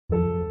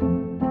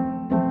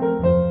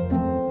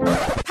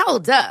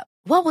Hold up.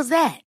 What was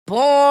that?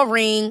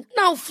 Boring.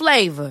 No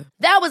flavor.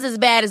 That was as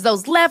bad as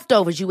those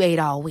leftovers you ate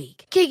all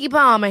week. Keke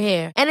Palmer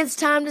here. And it's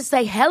time to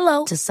say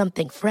hello to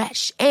something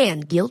fresh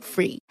and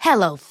guilt-free.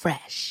 Hello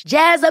Fresh.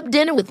 Jazz up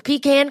dinner with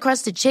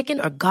pecan-crusted chicken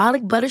or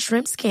garlic butter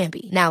shrimp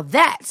scampi. Now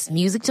that's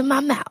music to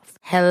my mouth.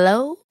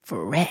 Hello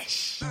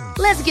Fresh.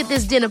 Let's get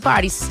this dinner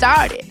party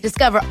started.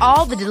 Discover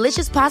all the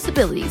delicious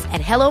possibilities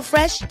at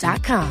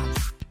hellofresh.com.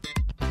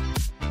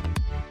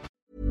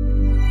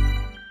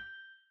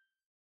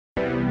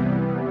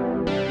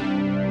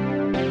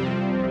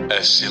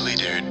 A Silly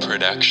Dude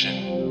production.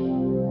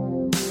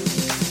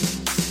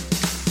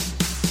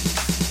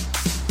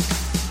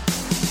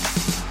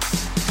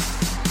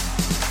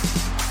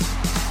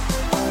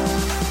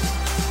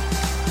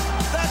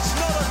 That's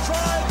not a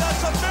try,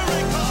 that's a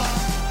miracle!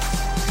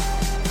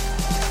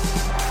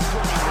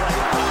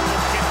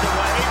 Kicked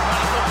away,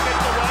 Parcel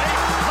kicked away,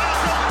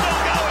 Parcel still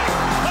going!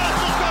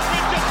 Parcel's got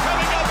Richards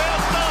coming up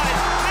outside,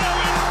 now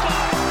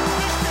inside!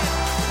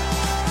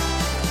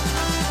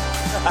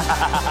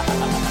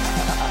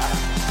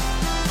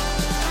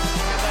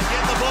 They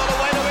get the ball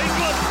away to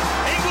Inglis.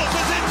 Inglis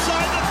is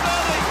inside the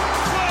 30.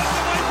 Swerves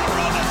away from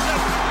Robertson.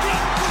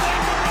 Runs away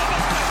from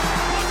Robertson.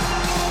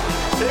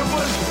 It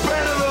was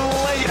better than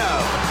Leo.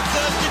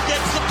 Thurston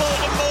gets the ball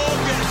to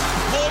Morgan.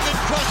 Morgan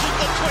crosses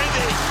the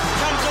 20.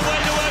 Comes away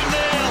to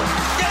O'Neill.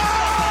 Gets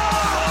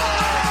the ball.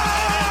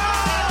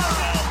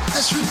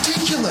 That's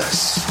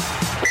ridiculous.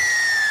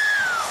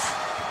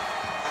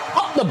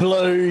 Up the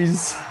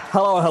Blues.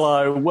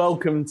 Hello.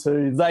 Welcome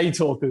to They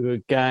Talk a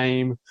Good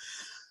Game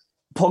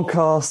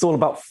podcast, all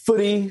about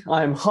footy.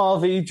 I am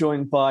Harvey,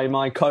 joined by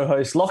my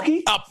co-host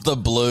Lockie. Up the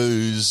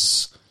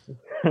Blues.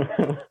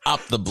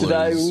 Up the Blues.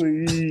 Today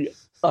we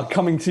are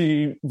coming to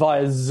you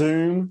via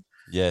Zoom.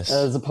 Yes.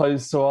 As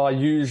opposed to our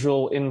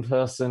usual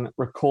in-person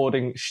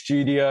recording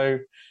studio.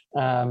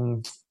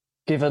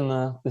 Given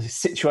the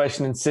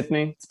situation in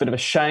Sydney, it's a bit of a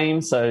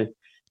shame, so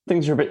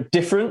things are a bit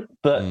different,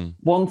 but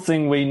one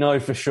thing we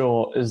know for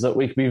sure is that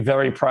we can be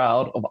very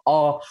proud of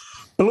our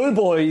Blue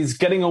Boys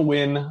getting a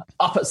win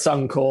up at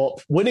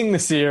Suncorp, winning the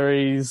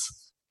series.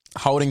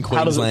 Holding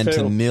Queensland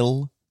to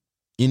 0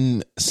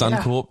 in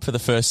Suncorp for the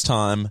first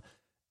time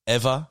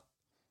ever.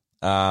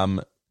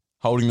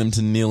 Holding them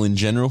to 0 in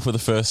general for the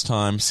first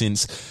time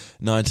since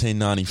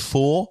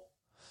 1994.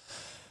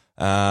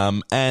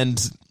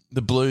 And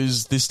the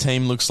Blues, this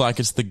team looks like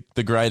it's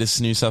the greatest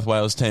New South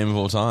Wales team of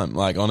all time.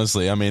 Like,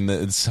 honestly, I mean,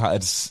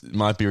 it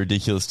might be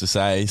ridiculous to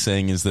say,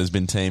 seeing as there's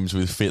been teams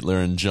with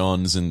Fittler and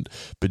Johns and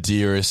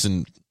Badiris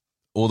and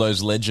all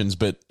those legends,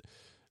 but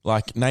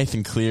like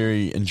Nathan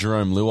Cleary and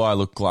Jerome Luai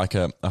look like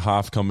a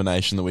half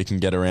combination that we can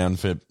get around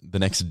for the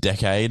next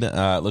decade.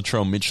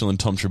 Latrell Mitchell and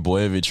Tom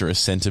Trbojevic are a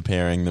centre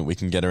pairing that we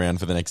can get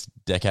around for the next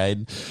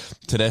decade.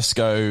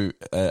 Tedesco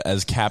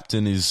as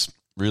captain is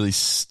really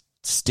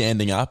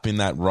standing up in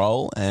that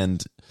role,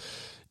 and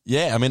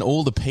yeah, I mean,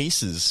 all the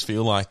pieces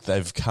feel like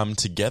they've come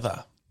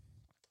together.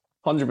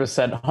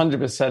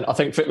 100%. I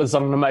think Fittler's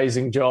done an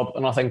amazing job,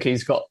 and I think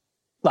he's got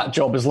that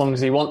job as long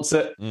as he wants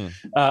it.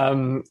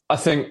 I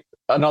think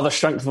another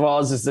strength of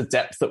ours is the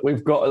depth that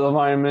we've got at the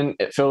moment.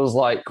 It feels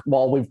like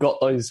while we've got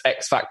those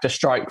X-factor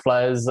strike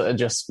players that are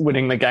just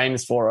winning the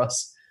games for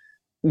us,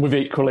 we've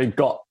equally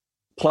got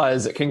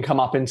players that can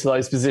come up into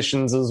those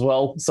positions as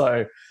well.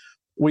 So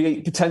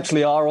we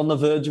potentially are on the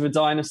verge of a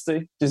dynasty,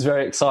 which is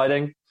very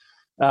exciting.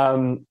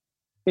 I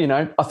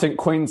think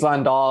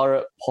Queensland are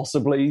at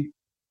possibly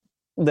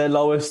their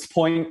lowest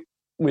point,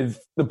 with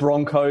the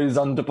Broncos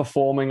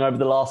underperforming over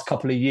the last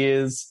couple of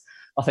years.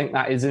 I think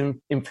that is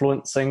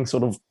influencing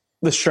sort of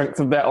the strength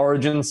of their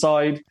origin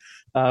side.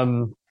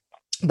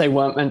 They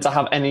weren't meant to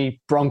have any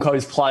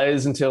Broncos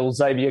players until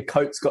Xavier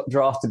Coates got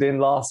drafted in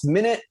last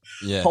minute.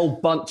 Yeah. Whole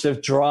bunch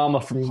of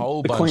drama from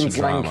the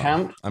Queensland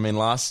camp. I mean,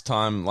 last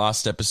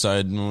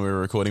episode when we were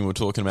recording, we were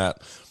talking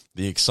about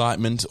the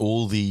excitement,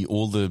 all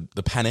the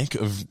panic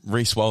of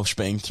Reece Walsh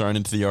being thrown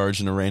into the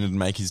Origin arena to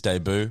make his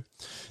debut.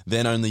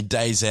 Then only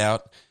days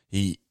out,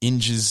 he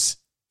injures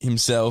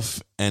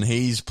himself and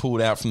he's pulled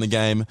out from the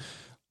game.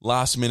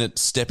 Last minute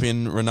step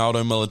in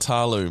Ronaldo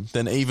Mulitalo.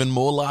 Then even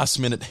more last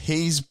minute,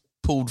 he's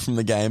pulled from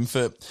the game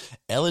for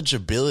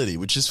eligibility,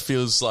 which just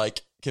feels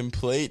like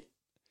complete,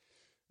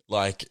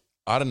 like,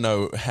 I don't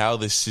know how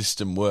this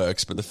system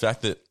works, but the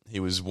fact that he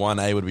was, one,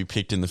 able to be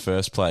picked in the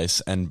first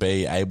place, and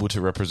B, able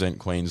to represent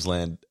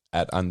Queensland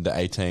at under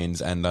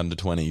 18s and under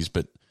 20s,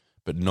 but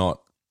not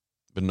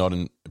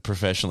in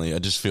professionally,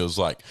 it just feels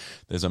like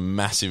there's a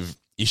massive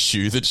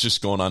issue that's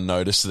just gone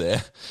unnoticed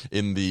there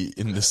in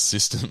the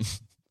system.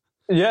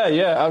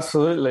 Yeah,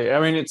 absolutely. I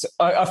mean,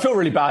 I feel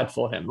really bad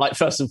for him. Like,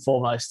 first and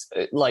foremost,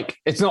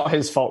 it's not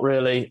his fault,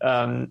 really.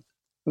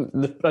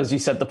 As you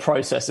said, the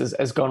process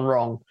has gone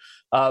wrong.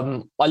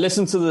 I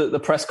listened to the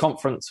press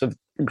conference with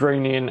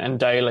Greeny and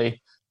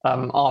Daly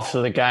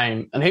after the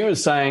game, and he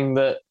was saying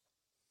that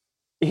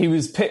he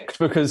was picked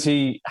because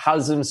he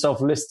has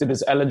himself listed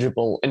as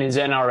eligible in his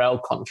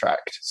NRL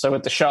contract. So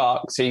with the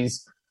Sharks,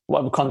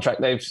 whatever contract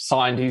they've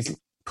signed, he's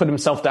put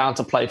himself down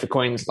to play for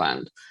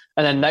Queensland.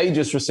 And then they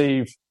just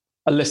receive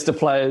a list of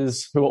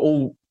players who are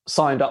all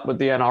signed up with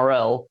the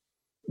NRL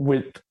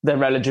with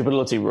their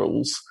eligibility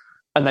rules,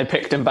 and they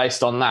picked him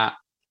based on that.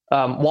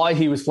 Why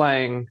he was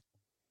playing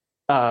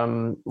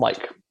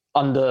like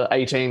under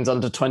 18s,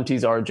 under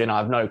 20s Origin, I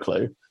have no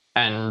clue.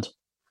 And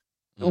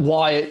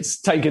why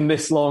it's taken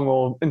this long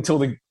or until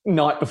the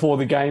night before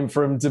the game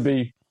for him to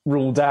be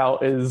ruled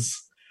out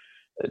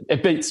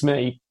it beats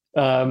me.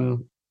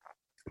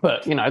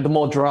 But, the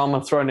more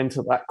drama thrown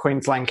into that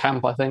Queensland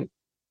camp, I think,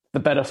 the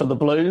better for the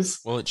Blues.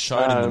 Well, it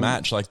showed in the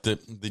match, like the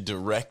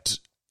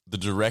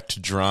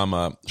direct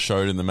drama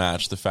showed in the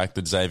match, the fact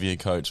that Xavier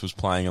Coates was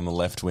playing on the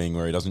left wing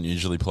where he doesn't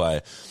usually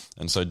play.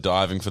 And so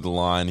diving for the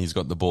line, he's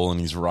got the ball in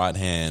his right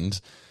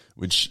hand,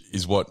 which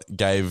is what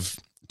gave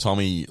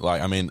Tommy,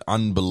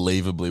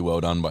 unbelievably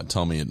well done by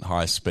Tommy at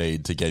high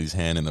speed to get his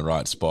hand in the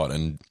right spot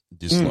and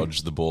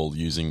dislodge the ball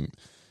using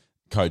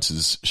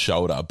Coates'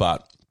 shoulder.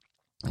 But,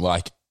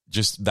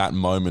 just that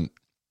moment,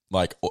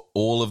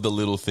 all of the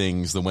little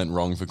things that went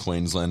wrong for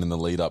Queensland in the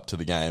lead up to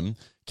the game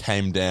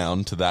came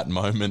down to that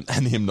moment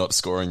and him not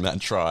scoring that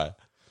try.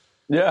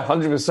 Yeah,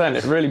 100%.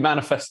 It really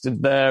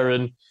manifested there.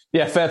 And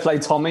yeah, fair play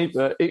Tommy,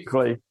 but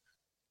equally,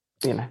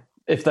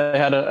 if they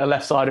had a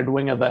left-sided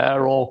winger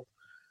there, or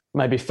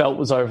maybe Felt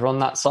was over on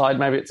that side,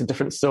 maybe it's a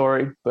different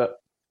story. But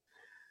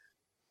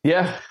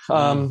yeah,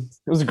 it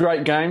was a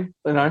great game.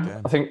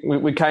 I think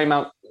we came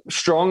out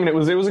strong, and it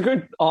was a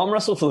good arm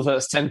wrestle for the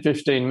first 10,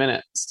 15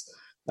 minutes.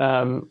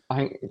 I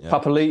think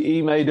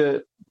Papali'i made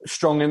a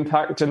strong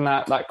impact in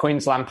that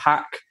Queensland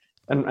pack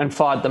and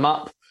fired them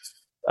up.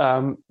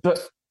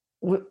 But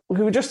we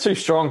were just too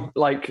strong.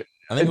 I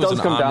think it was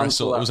an arm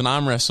wrestle. It was an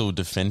arm wrestle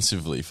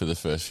defensively for the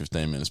first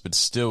 15 minutes, but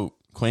still,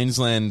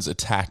 Queensland's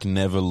attack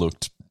never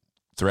looked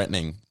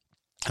threatening.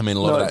 A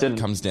lot of that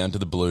comes down to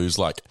the Blues,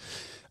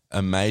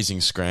 amazing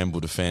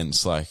scramble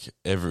defense.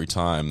 Every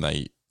time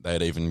they'd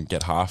even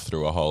get half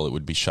through a hole, it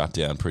would be shut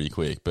down pretty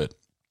quick. But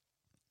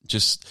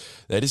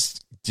they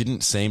just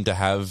didn't seem to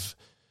have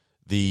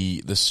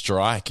the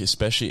strike,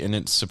 especially, and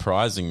it's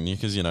surprising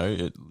because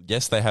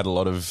yes, they had a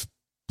lot of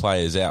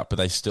players out, but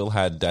they still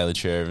had Daly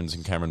Cherry-Evans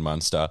and Cameron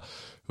Munster,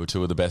 who are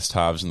two of the best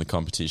halves in the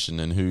competition,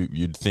 and who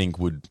you'd think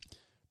would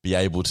be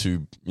able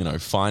to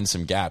find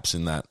some gaps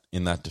in that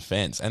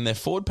defense. And their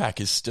forward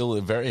pack is still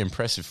a very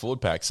impressive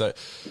forward pack. So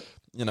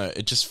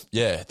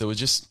it was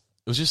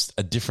just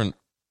a different.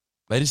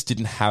 They just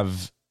didn't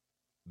have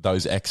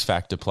those X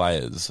factor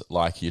players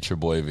like your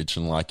Trebojevic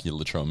and like your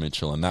Latrell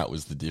Mitchell, and that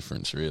was the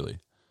difference, really.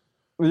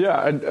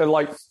 Yeah, and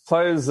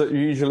players that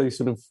usually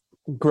sort of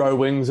grow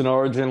wings in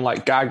Origin,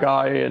 like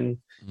Gagai and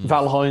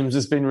Val Holmes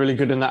has been really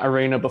good in that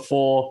arena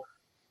before.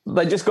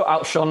 They just got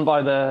outshone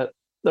by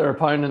their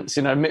opponents.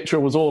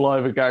 Mitchell was all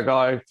over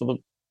Gagai for the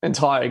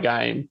entire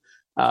game,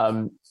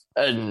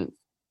 and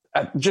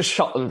just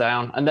shut them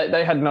down. And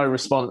they had no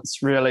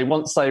response, really,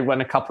 once they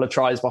went a couple of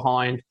tries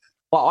behind.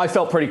 But I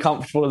felt pretty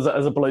comfortable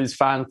as a Blues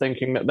fan,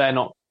 thinking that they're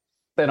not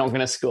going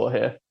to score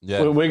here.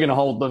 Yeah. We're going to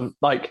hold them.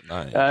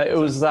 It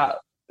was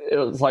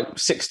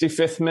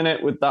 65th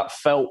minute with that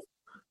Felt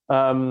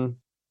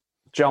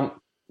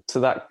jump to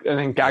that, and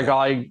then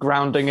Gagai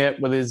grounding it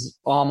with his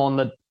arm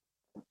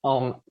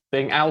on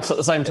being out at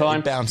the same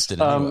time. He bounced it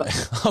anyway.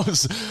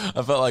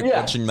 I felt like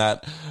watching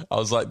that. I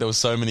was like, there were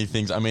so many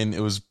things. It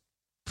was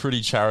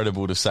pretty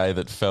charitable to say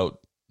that Felt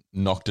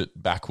knocked it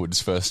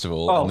backwards first of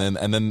all, and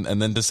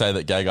then to say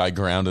that Gagai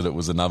grounded it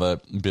was another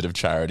bit of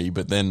charity.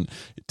 But then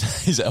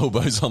his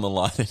elbows on the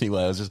line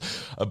anyway. It was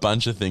just a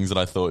bunch of things that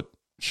I thought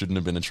shouldn't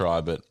have been a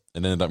try, but it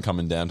ended up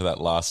coming down to that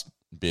last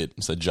bit.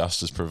 So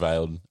justice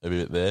prevailed a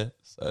bit there.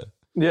 So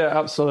yeah,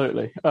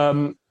 absolutely.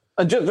 And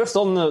just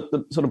on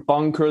the sort of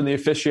bunker and the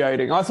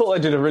officiating, I thought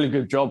they did a really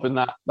good job in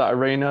that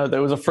arena.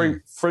 There was a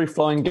free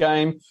flowing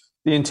game.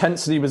 The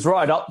intensity was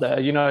right up there.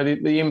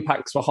 The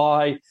impacts were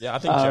high. Yeah, I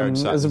think Jared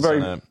Sutton's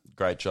done a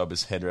great job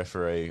as head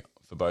referee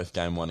for both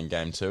Game 1 and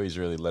Game 2. He's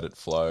really let it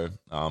flow,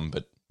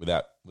 but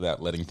without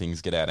letting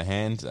things get out of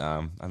hand.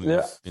 I think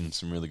there's been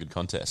some really good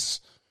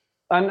contests.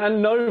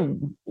 And no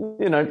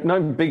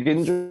big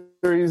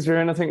injuries or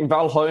anything.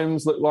 Val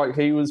Holmes looked like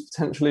he was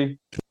potentially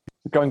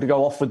going to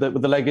go off with the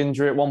leg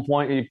injury at one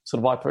point. He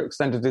sort of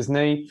hyperextended his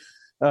knee.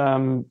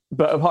 But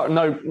apart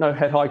no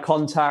head-high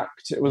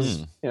contact. It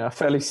was a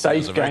fairly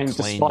safe game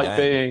despite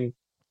being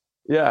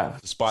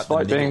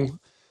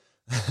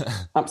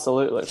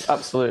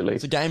absolutely.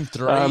 So Game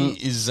 3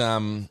 is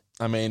an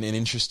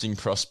interesting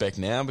prospect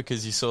now,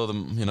 because you saw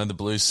them, the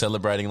Blues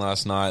celebrating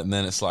last night, and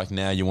then it's like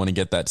now you want to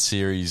get that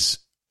series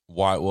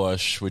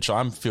whitewash, which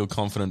I feel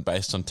confident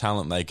based on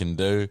talent they can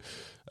do.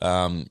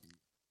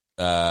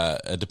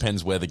 It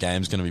depends where the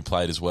game's going to be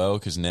played as well,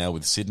 because now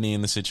with Sydney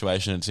in the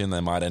situation it's in, they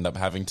might end up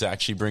having to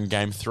actually bring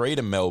Game 3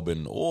 to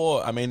Melbourne.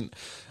 Or,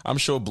 I'm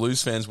sure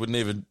Blues fans wouldn't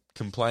even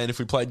complain if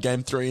we played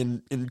Game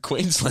 3 in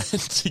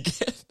Queensland to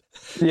get...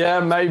 Yeah,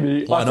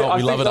 maybe. Why not?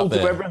 We love it up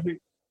there. I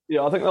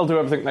think they'll do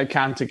everything they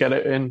can to get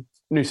it in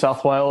New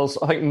South Wales.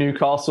 I think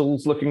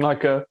Newcastle's looking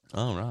like a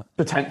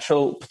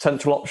potential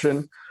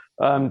option,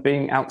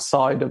 being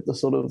outside of the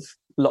sort of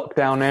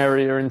lockdown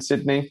area in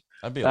Sydney.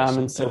 That'd be awesome.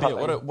 and still It'd be,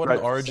 having what an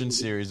great origin facilities.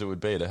 series it would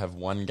be to have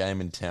one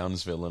game in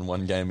Townsville and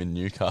one game in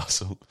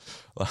Newcastle.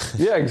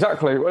 Yeah,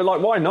 exactly.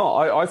 Like, why not?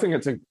 I think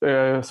it's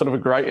a sort of a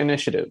great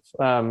initiative,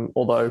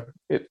 although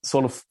it's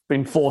sort of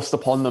been forced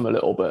upon them a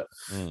little bit.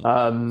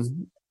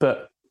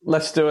 But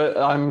let's do it.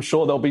 I'm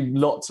sure there'll be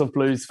lots of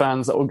Blues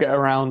fans that will get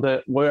around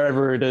it,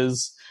 wherever it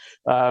is,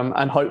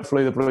 and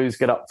hopefully the Blues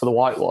get up for the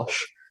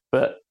whitewash.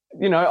 But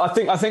I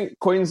think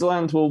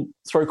Queensland will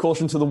throw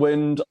caution to the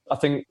wind. I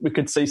think we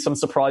could see some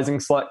surprising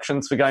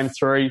selections for Game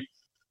 3.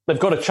 They've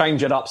got to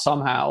change it up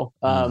somehow.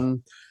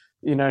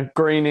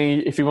 Greeny,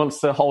 if he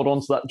wants to hold on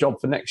to that job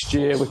for next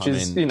year, which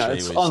it's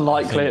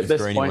unlikely at this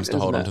point. If Greeny wants to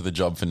hold on it? to the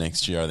job for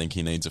next year, I think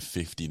he needs a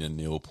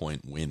 50-0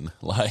 point win.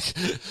 Like,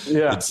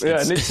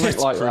 it needs something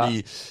like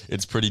that.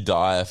 It's pretty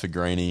dire for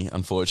Greeny,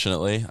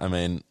 unfortunately. I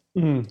mean,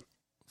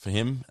 for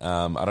him,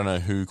 I don't know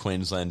who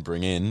Queensland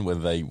bring in, whether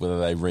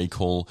they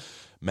recall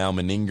Mal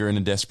Meninga in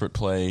a desperate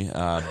play.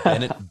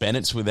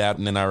 Bennett's without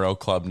an NRL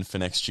club for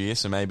next year,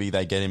 so maybe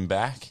they get him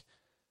back.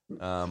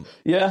 I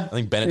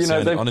think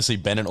Bennett. Honestly,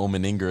 Bennett or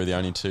Meninga are the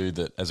only two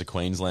that, as a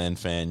Queensland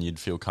fan, you'd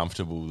feel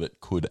comfortable that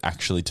could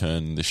actually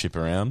turn the ship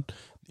around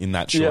in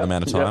that short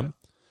amount of time.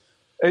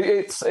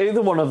 It's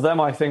either one of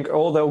them, I think,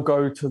 or they'll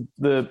go to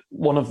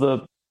one of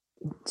the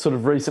sort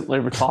of recently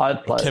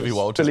retired players. Kevin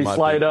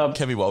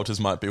Walters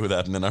might be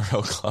without an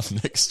NRL club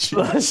next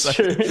year. That's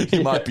true.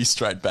 He might be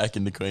straight back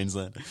into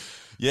Queensland.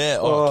 Yeah.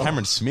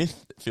 Cameron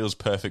Smith feels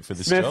perfect for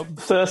this job.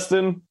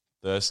 Thurston.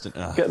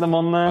 Get them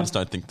on there. I just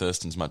don't think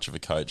Thurston's much of a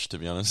coach, to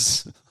be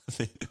honest. I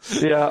think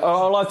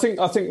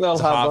they'll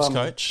have halves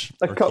coach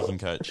or a kicking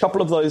coach. A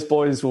couple of those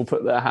boys will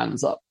put their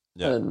hands up,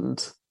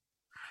 and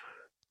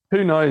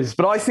who knows?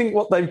 But I think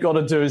what they've got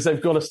to do is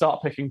they've got to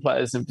start picking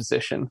players in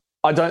position.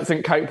 I don't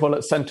think Capewell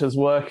at centre's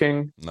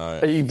working. No,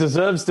 he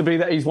deserves to be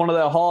there. He's one of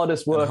their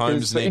hardest workers.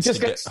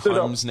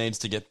 Holmes needs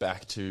to get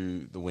back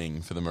to the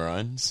wing for the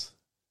Maroons.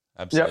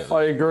 Absolutely. Yep,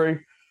 I agree.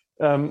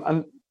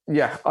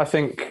 I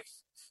think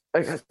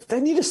they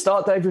need to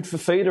start David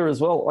Fifita as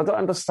well. I don't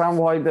understand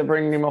why they're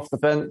bringing him off the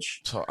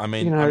bench. So,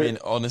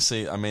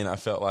 honestly, I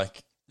felt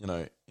like,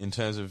 in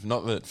terms of,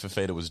 not that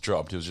Fifita was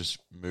dropped, he was just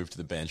moved to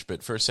the bench,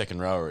 but for a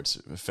second rower, it's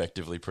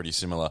effectively pretty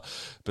similar.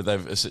 But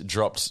they've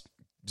dropped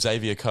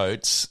Xavier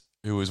Coates,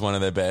 who was one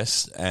of their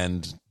best,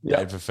 and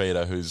Dave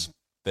Fifita, who's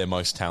their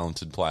most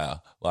talented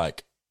player.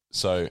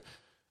 So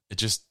it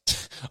just,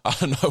 I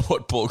don't know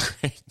what Paul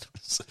Green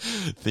was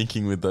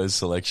thinking with those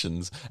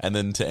selections. And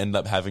then to end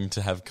up having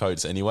to have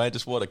Coates anyway,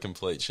 just what a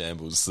complete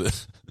shambles.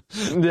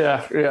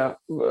 Yeah,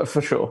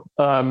 for sure.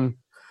 I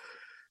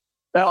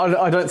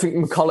don't think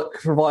McCulloch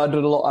provided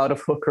a lot out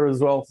of hooker as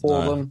well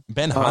for them.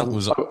 Ben Hunt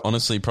was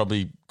honestly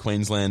probably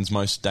Queensland's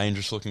most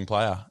dangerous looking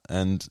player.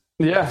 And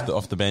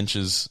off the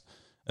benches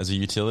as a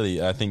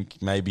utility, I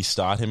think maybe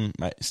start him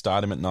at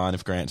 9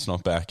 if Grant's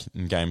not back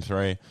in Game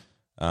 3.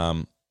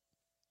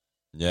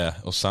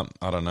 Or something.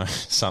 I don't know.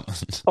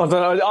 Something. I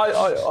don't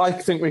know. I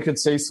think we could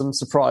see some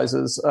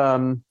surprises.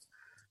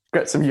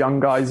 Get some young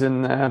guys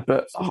in there,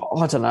 but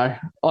I don't know.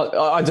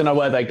 I don't know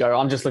where they go.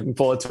 I'm just looking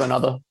forward to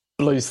another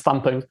Blues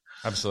thumping.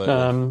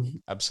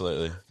 Absolutely.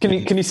 Absolutely.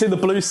 Can you see the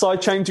Blues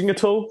side changing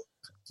at all?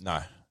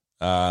 No.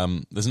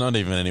 There's not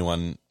even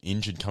anyone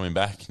injured coming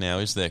back now,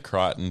 is there?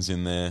 Crichton's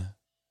in there.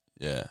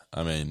 Yeah.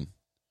 I mean,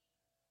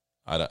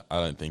 I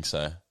don't think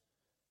so.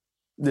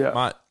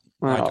 Yeah.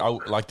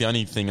 The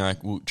only thing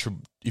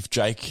if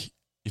Jake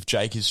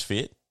is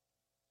fit,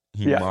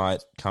 he might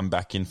come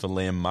back in for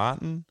Liam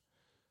Martin.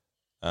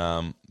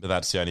 But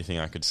that's the only thing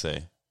I could see.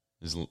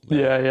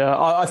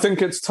 I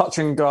think it's touch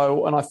and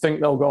go, and I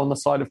think they'll go on the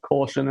side of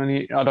caution,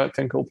 and I don't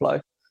think he'll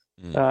play.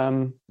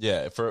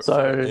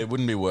 It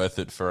wouldn't be worth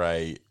it for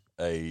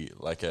the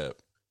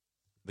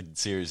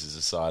series is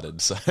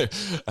decided. So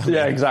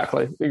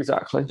exactly.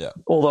 Yeah.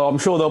 Although I'm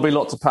sure there'll be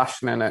lots of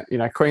passion in it.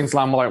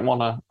 Queensland won't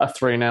want a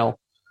 3-0.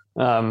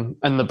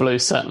 And the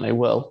Blues certainly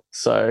will.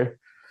 So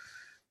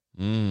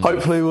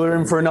hopefully we're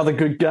in for another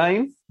good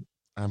game.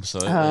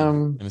 Absolutely.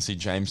 Going to see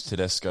James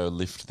Tedesco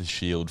lift the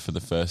shield for the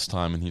first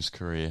time in his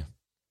career.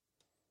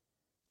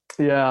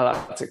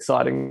 Yeah, that's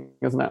exciting,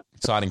 isn't it?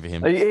 Exciting for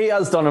him. He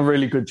has done a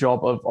really good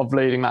job of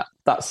leading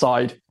that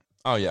side.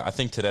 Oh, yeah. I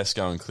think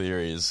Tedesco and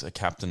Cleary as a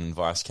captain and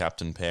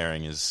vice-captain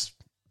pairing is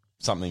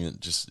something that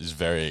just is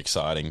very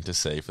exciting to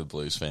see for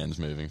Blues fans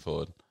moving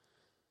forward.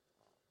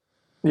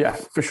 Yeah,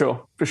 for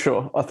sure.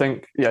 I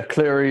think,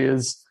 Cleary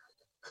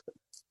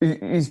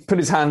he's put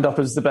his hand up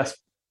as the best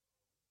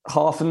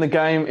half in the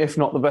game, if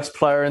not the best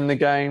player in the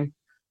game.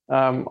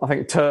 I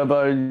think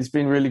Turbo, he's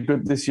been really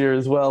good this year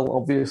as well,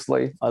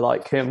 obviously. I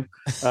like him.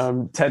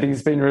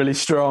 Teddy's been really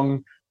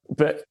strong.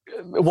 But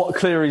what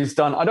Cleary's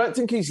done, I don't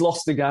think he's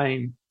lost a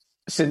game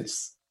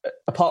since,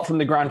 apart from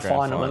the grand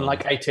final in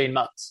 18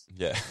 months.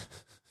 Yeah.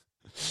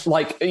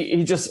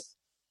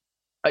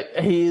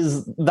 He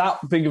is that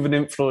big of an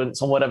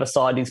influence on whatever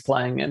side he's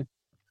playing in.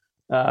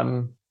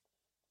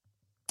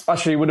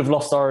 Actually, he would have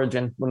lost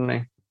Origin, wouldn't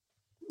he,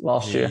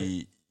 last year?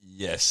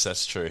 Yes,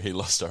 that's true. He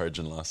lost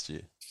Origin last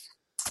year.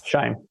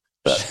 Shame.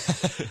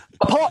 But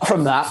apart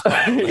from that,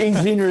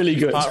 he's been really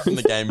good. Apart from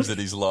the games that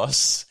he's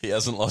lost, he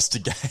hasn't lost a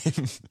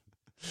game.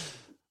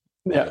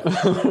 Yeah,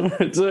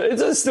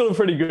 it's still a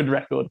pretty good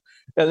record.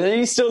 And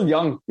he's still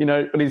young,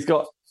 but he's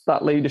got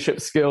that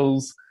leadership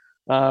skills.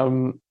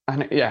 And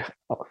yeah,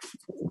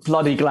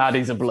 bloody glad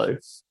he's a Blue.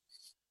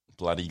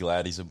 Bloody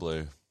glad he's a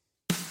Blue.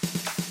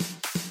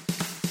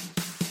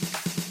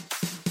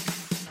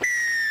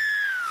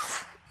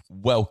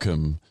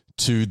 Welcome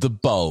to the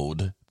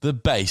bold, the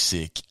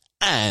basic,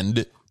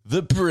 and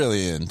the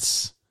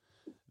brilliance.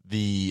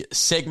 The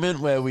segment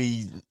where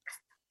we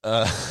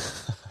get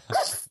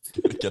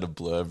a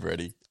blurb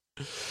ready.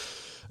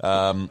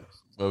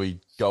 Where we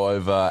go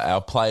over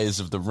our players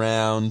of the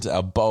round,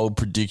 our bold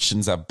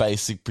predictions, our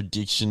basic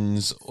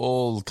predictions,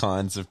 all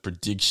kinds of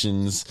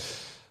predictions.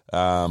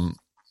 And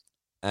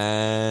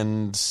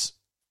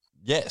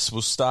yes,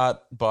 we'll start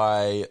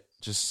by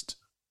just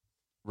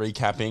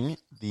recapping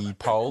the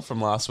poll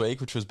from last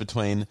week, which was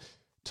between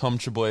Tom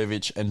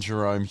Trbojevic and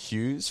Jerome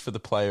Hughes for the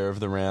player of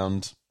the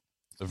round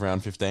of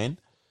round 15.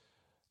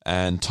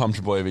 And Tom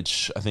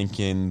Trbojevic, I think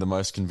in the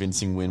most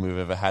convincing win we've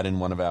ever had in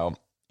one of our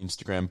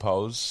Instagram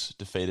polls,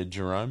 defeated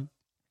Jerome.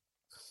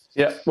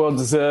 Yeah, well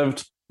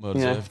deserved. Well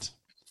deserved.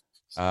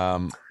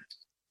 Yeah.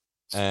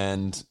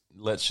 And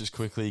let's just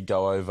quickly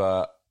go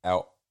over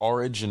our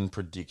Origin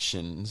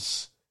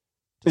predictions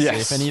to see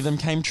if any of them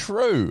came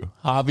true.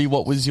 Harvey,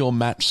 what was your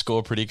match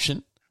score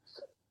prediction?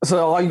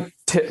 So I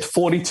tipped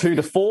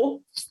 42-4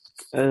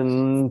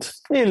 and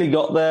nearly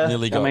got there.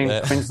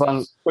 There.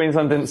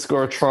 Queensland didn't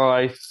score a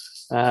try,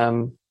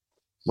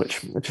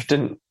 which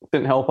didn't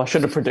help. I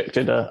should have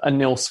predicted a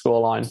nil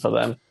scoreline for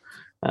them.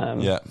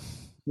 Yeah.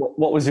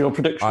 What was your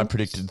prediction? I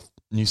predicted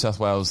New South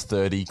Wales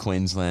 30,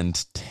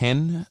 Queensland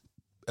 10.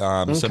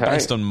 So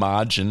based on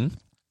margin,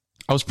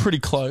 I was pretty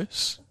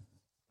close.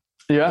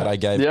 Yeah. But I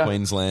gave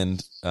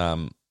Queensland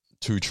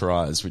 2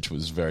 tries, which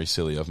was very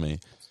silly of me.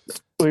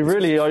 We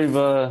really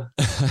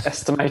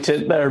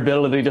overestimated their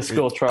ability to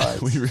score tries.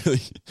 We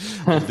really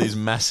had these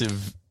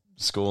massive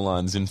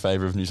scorelines in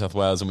favour of New South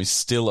Wales, and we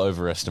still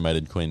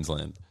overestimated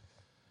Queensland.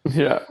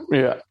 Yeah.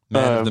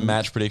 Man of the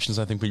match predictions,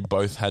 I think we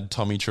both had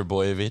Tommy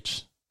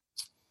Trbojevic.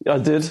 I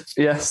did,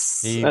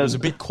 yes. He was a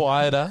bit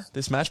quieter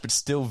this match, but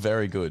still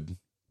very good.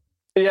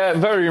 Yeah,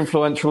 very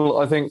influential.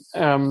 I think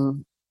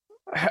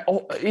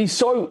he's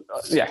so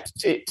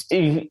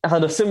he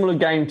had a similar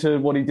game to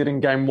what he did in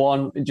game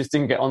one. He just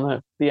didn't get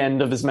on the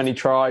end of as many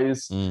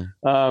tries.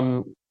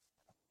 I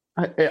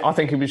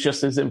think he was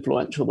just as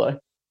influential though.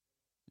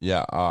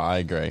 Yeah, I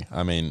agree.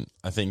 I mean,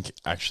 I think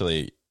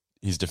actually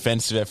his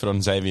defensive effort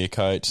on Xavier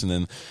Coates, and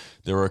then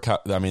there were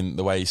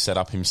the way he set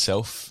up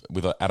himself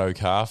with Addo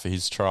Carr for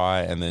his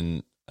try, and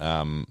then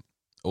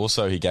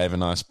also he gave a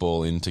nice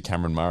ball into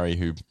Cameron Murray,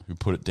 who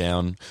put it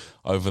down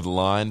over the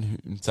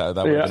line. So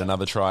that would have been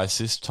another try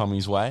assist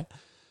Tommy's way.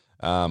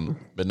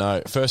 But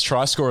no, first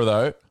try scorer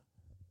though,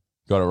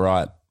 got it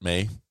right.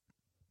 Me,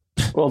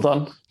 well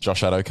done,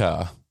 Josh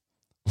Addo-Carr.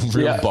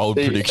 Real bold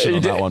prediction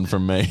on that one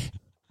from me.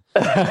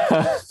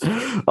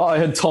 I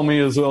had Tommy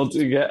as well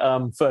to get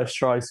first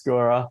try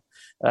scorer.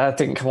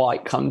 Didn't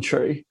quite come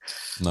true.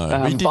 No,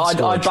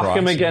 but I'd back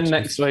him again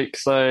next week.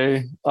 So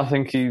I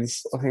think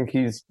he's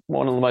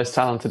one of the most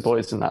talented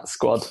boys in that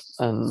squad,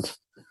 and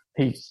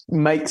he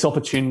makes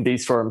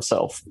opportunities for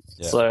himself.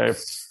 Yeah, so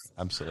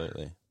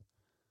absolutely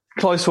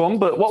close one.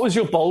 But what was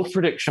your bold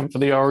prediction for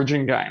the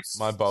Origin game?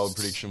 My bold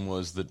prediction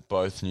was that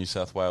both New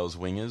South Wales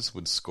wingers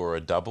would score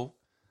a double.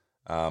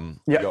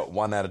 We got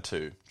 1 out of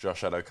 2.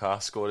 Josh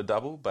Addo-Carr scored a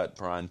double, but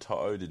Brian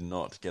To'o did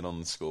not get on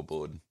the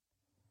scoreboard.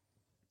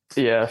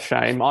 Yeah,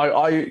 shame.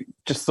 I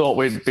just thought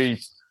we'd be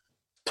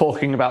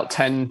talking about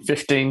 10,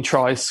 15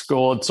 tries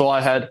scored. So I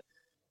had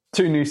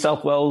 2 New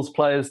South Wales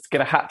players to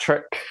get a hat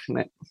trick.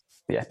 And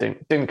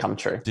it didn't come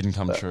true. Didn't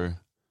come true.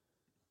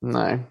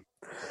 No.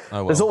 Oh,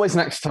 well. There's always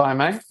next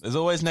time, eh? There's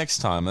always next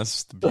time.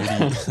 That's the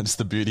beauty. That's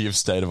the beauty of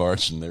State of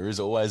Origin. There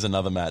is always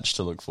another match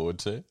to look forward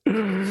to.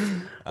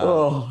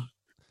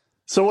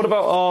 So what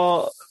about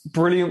our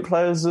brilliant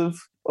players of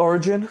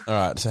Origin? All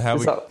right. So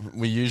how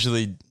we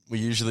usually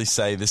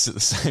say this at the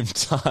same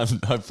time,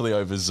 hopefully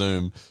over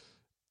Zoom.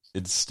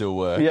 It still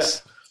works. Yeah.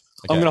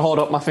 Okay. I'm going to hold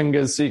up my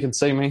fingers so you can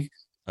see me.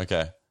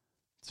 Okay.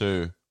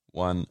 2,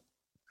 1.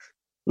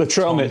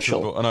 Latrell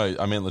Mitchell. Oh, no,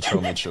 I meant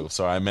Latrell Mitchell.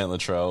 Sorry, I meant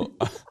Latrell.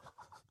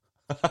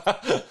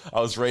 I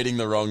was reading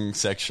the wrong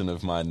section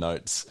of my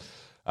notes.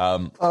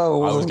 I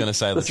was going to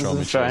say Latrell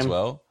Mitchell as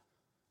well.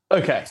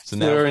 Okay. So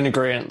now we're in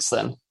agreement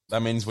then.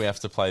 That means we have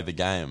to play the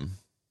game.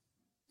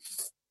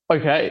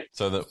 Okay.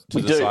 So that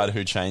to decide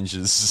who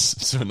changes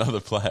to another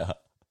player.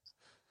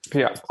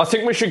 Yeah. I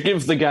think we should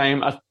give the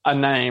game a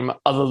name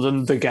other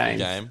than the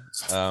game.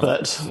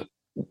 But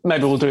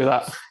maybe we'll do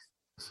that.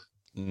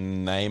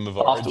 Name of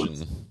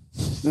Origin.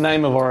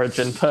 Name of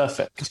Origin.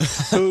 Perfect.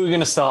 Who are we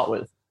going to start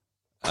with?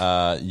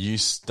 You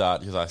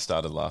start because I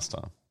started last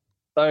time.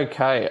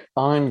 Okay.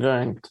 I'm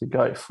going to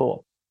go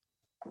for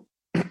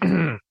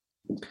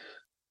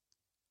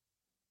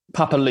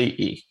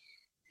Papali'i.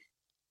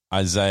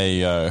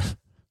 Isaiah.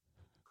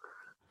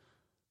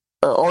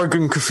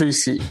 Oregon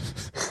Kafusi.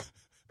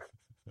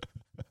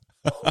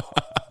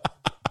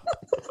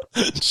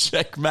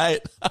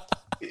 Checkmate.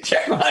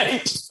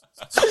 Checkmate.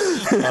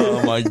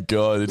 Oh my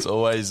god! It's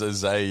always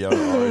Isaiah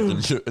Oregon.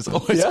 It's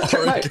always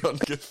Oregon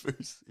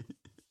Kafusi.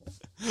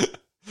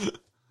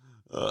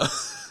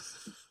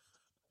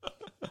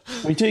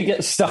 We do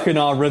get stuck in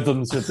our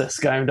rhythms with this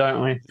game,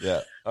 don't we?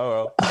 Yeah.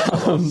 Oh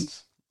well.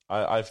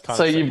 I've kind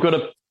so of. you've got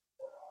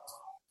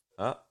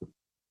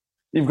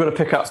to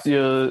pick up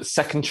your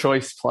second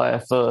choice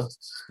player for.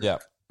 Yeah,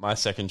 my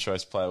second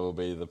choice player will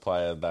be the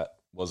player that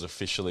was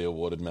officially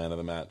awarded man of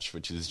the match,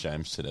 which is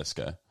James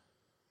Tedesco.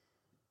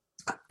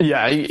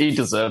 Yeah, he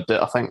deserved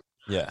it, I think.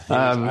 Yeah,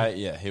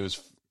 he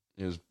was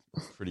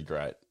pretty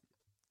great,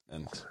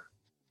 and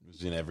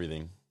was in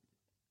everything.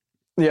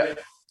 Yeah,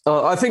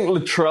 I think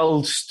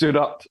Latrell stood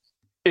up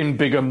in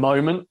bigger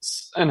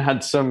moments and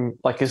had some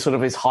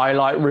his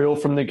highlight reel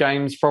from the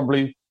game's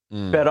probably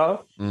better.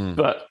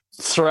 But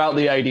throughout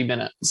the 80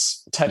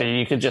 minutes, Teddy,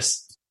 you could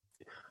just.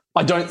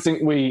 I don't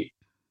think we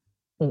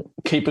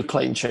keep a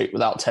clean sheet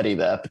without Teddy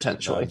there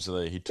potentially. No,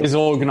 absolutely, his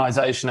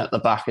organisation at the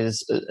back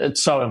it's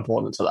so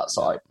important to that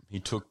side. He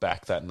took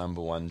back that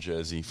number 1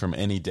 jersey from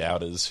any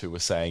doubters who were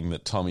saying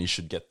that Tommy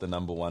should get the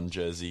number 1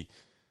 jersey.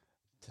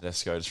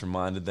 Tedesco just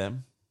reminded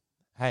them,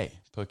 hey,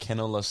 ¿por qué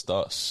no los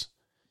dos?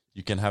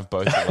 You can have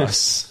both of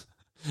us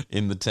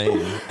in the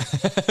team.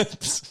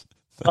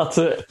 That's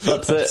it.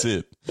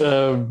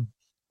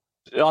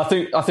 I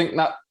think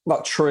that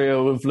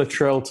trio of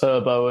Latrell,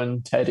 Turbo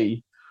and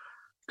Teddy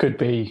could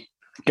be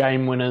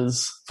game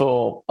winners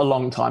for a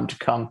long time to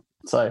come.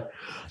 So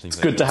it's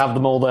good to have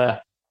them all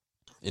there.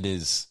 It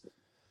is.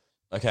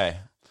 Okay,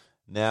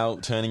 now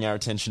turning our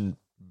attention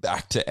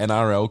back to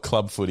NRL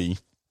club footy.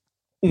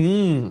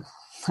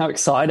 How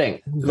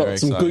exciting. We've got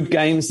some good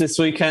games this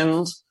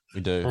weekend.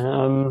 We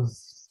do.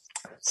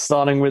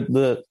 Starting with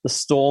the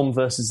Storm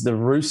versus the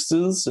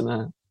Roosters in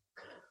a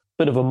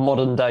bit of a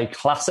modern-day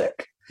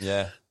classic.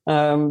 Yeah.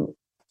 Are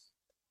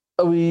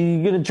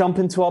we going to jump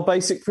into our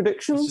basic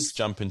predictions? Let's just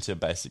jump into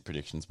basic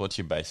predictions. What's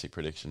your basic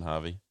prediction,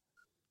 Harvey?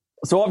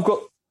 So I've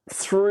got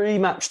 3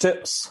 match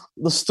tips.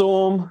 The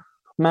Storm,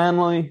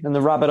 Manly and the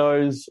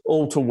Rabbitohs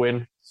all to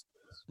win.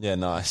 Yeah,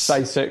 nice.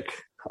 Basic.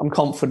 I'm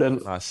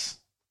confident. Nice.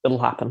 It'll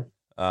happen.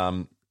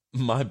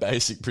 My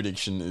basic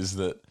prediction is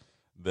that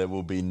there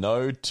will be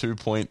no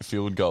 2-point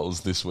field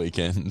goals this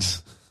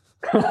weekend.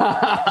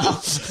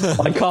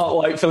 I can't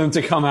wait for them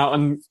to come out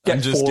and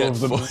get 4 of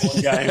them in one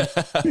game.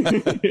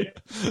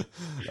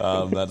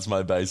 That's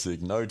my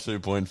basic. No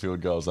 2-point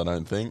field goals, I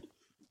don't think.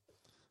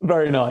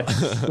 Very nice.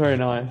 Very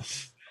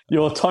nice.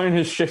 Your tone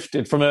has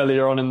shifted from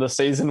earlier on in the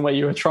season where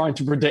you were trying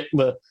to predict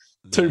the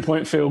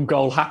 2-point field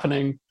goal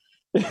happening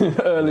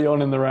early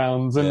on in the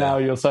rounds, and now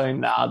you're saying,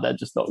 nah, they're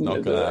just not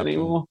going to do it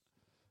anymore.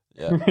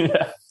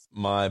 Yeah.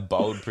 My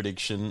bold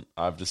prediction,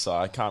 I've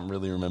decided, I can't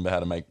really remember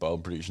how to make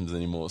bold predictions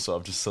anymore, so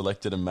I've just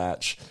selected a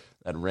match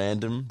at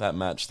random. That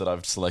match that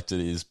I've selected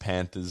is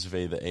Panthers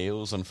v the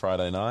Eels on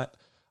Friday night.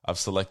 I've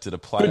selected a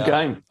player. Good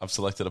game. I've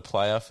selected a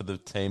player for the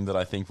team that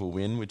I think will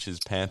win, which is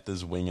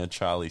Panthers winger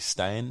Charlie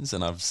Staines,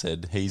 and I've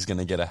said he's going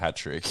to get a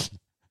hat-trick.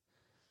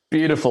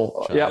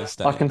 Beautiful. Yeah,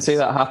 I can see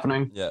that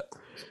happening. Yeah.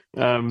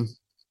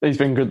 He's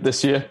been good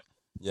this year.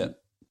 Yeah.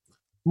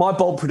 My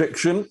bold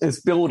prediction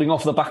is building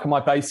off the back of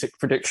my basic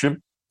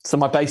prediction. So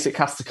my basic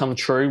has to come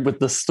true with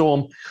the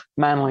Storm,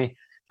 Manly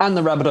and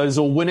the Rabbitohs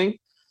all winning.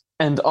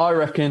 And I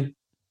reckon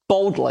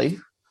boldly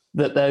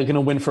that they're going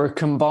to win for a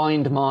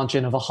combined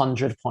margin of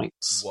 100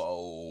 points.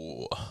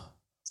 Whoa.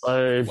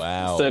 So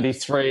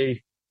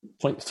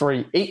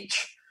 33.3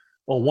 each.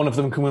 Or one of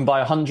them can win by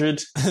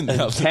 100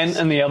 and 10,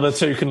 and the other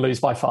 2 can lose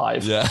by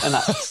 5. Yeah, and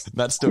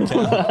that still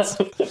counts.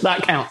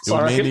 That counts. It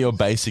would mean that your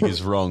basic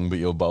is wrong, but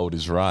your bold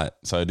is right.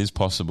 So it is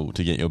possible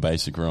to get your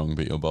basic wrong,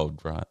 but your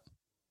bold right.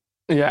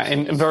 Yeah,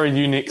 in very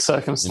unique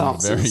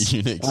circumstances.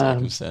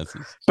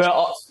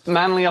 But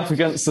Manly up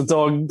against the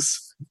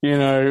Dogs,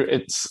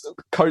 it's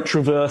coach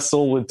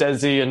reversal with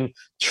Desi and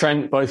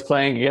Trent both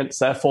playing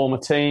against their former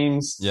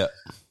teams. Yeah.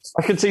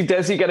 I could see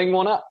Desi getting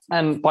 1 up,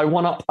 and by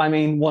 1 up, I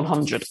mean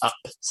 100 up.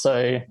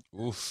 So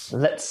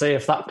Let's see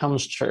if that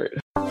comes true.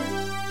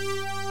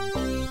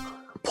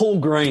 Paul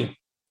Green,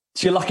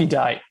 it's your lucky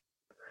day.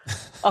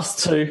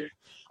 Us 2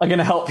 are going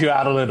to help you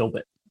out a little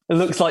bit. It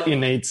looks like you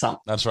need some.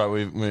 That's right.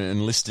 We're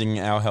enlisting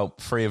our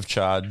help free of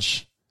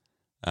charge.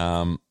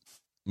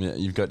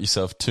 You've got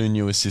yourself 2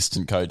 new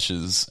assistant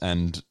coaches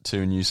and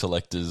 2 new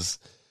selectors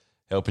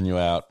helping you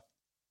out.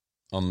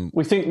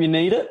 We think you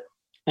need it,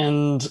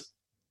 and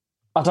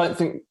I don't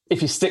think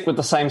if you stick with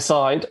the same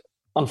side,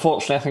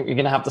 unfortunately, I think you're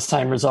going to have the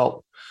same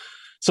result.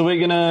 So we're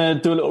going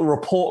to do a little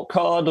report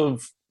card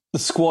of the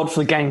squad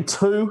for game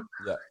 2,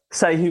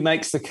 say who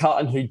makes the cut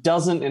and who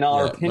doesn't, in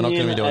our opinion. We're not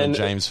going to be doing a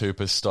James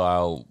Hooper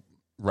style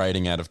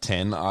rating out of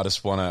 10.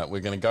 We're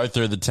going to go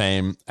through the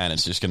team and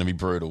it's just going to be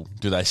brutal.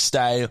 Do they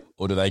stay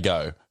or do they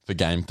go for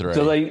game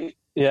 3?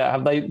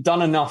 Have they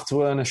done enough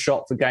to earn a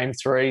shot for game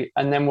 3?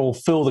 And then we'll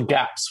fill the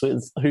gaps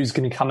with who's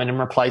going to come in and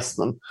replace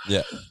them.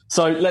 Yeah.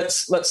 So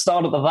let's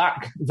start at the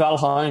back. Val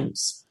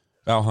Holmes.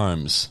 Val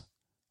Holmes.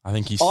 I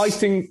think I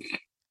think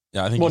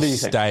what he do you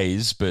think?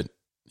 stays, but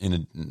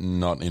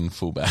not in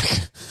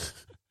fullback.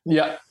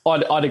 Yeah,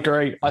 I'd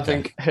agree. I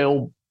think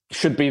Hill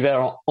should be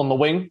there on the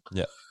wing.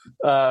 Yeah.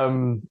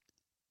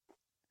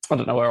 I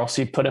don't know where else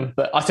you'd put him,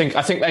 but I think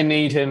they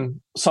need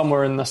him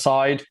somewhere in the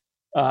side.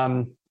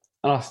 Not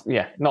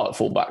at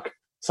fullback.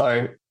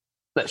 So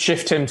let's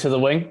shift him to the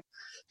wing,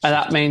 and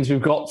that means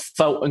we've got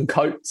Felt and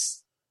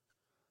Coates.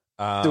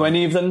 Do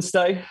any of them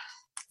stay?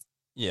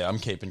 Yeah, I'm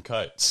keeping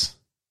Coates.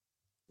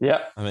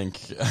 Yeah, I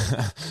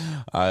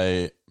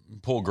think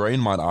Paul Green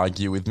might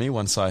argue with me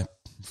once I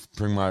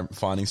bring my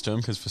findings to him,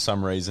 because for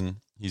some reason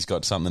he's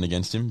got something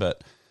against him.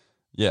 But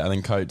yeah, I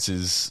think Coates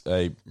is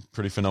a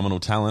pretty phenomenal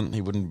talent.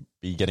 He wouldn't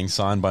be getting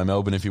signed by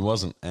Melbourne if he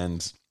wasn't.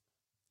 And,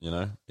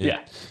 I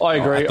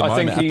agree.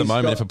 At the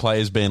moment, if a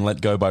player's being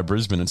let go by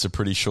Brisbane, it's a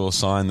pretty sure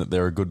sign that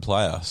they're a good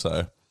player.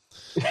 So,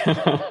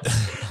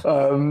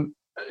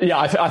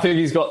 I think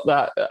he's got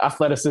that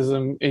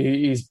athleticism.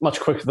 He's much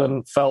quicker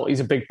than Felt. He's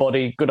a big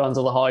body, good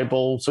under the high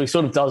ball. So he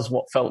sort of does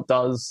what Felt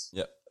does.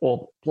 Yep.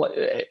 But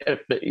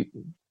he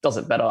does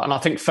it better. And I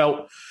think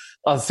Felt,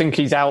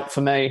 he's out for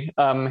me.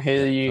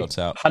 He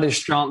had his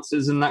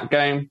chances in that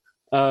game.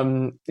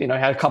 He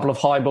had a couple of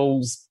high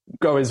balls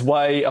go his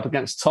way up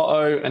against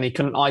Toto, and he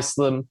couldn't ice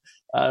them.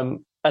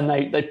 And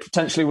they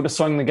potentially would have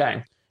swung the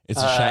game.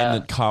 It's a shame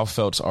that Kyle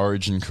Felt's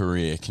origin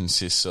career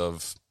consists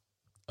of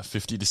a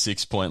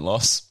 50-6 point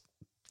loss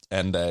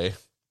and a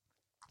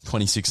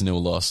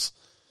 26-0 loss.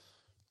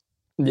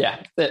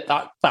 Yeah, that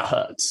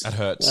hurts. That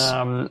hurts.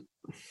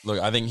 Look,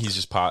 I think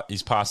he's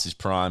past his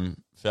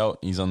prime. Felt,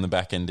 he's on the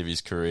back end of his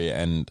career,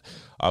 and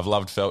I've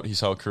loved Felt his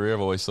whole career.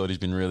 I've always thought he's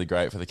been really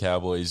great for the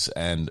Cowboys,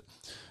 and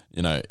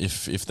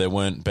if there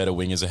weren't better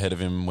wingers ahead of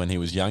him when he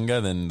was younger,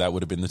 then that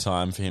would have been the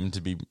time for him to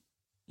be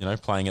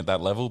playing at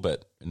that level,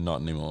 but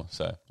not anymore.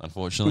 So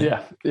unfortunately,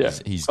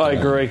 he's I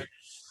agree.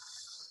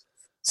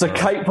 So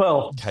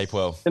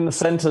Capewell in the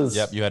centres.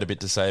 Yep, you had a bit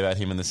to say about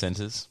him in the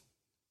centres.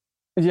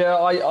 Yeah,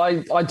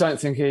 I don't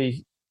think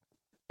he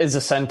is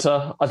a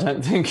centre. I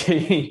don't think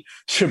he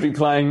should be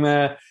playing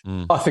there.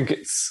 I think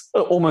it's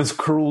almost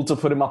cruel to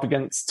put him up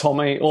against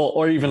Tommy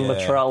or even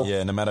Latrell.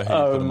 Yeah, no matter who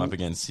you put him up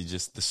against,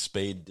 the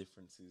speed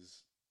difference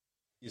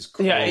is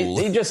cruel. Yeah,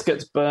 he just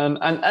gets burned.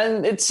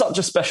 And it's such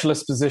a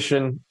specialist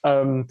position.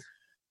 I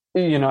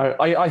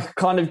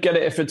kind of get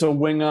it if it's a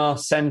winger,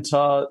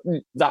 centre,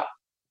 that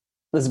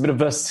there's a bit of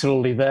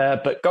versatility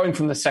there. But going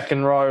from the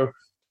second row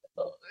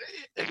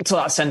to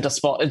that centre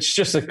spot, it's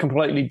just a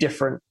completely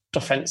different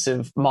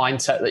defensive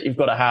mindset that you've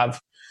got to have.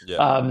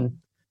 Yeah.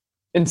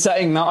 In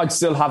saying that, I'd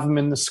still have him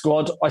in the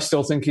squad. I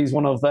still think he's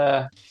one of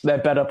their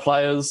better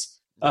players.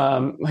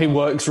 He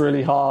works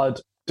really hard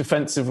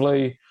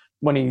defensively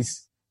when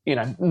he's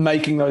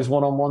making those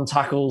one-on-one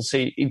tackles.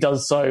 He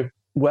does so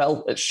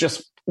well. It's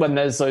just when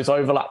there's those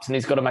overlaps and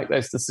he's got to make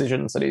those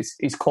decisions that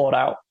he's caught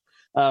out.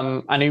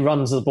 And he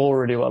runs the ball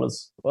really well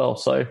as well.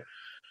 So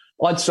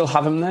I'd still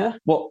have him there.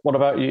 What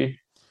about you?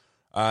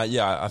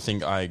 I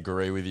think I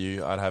agree with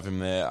you. I'd have him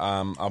there.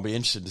 I'll be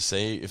interested to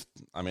see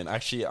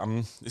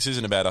this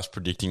isn't about us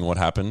predicting what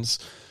happens.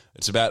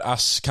 It's about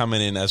us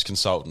coming in as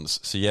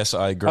consultants. So yes,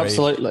 I agree.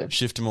 Absolutely.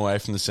 Shift him away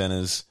from the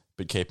centres,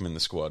 but keep him in the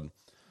squad.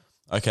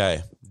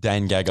 Okay,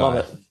 Dane Gagai. Love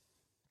it.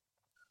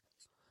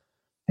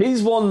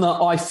 He's one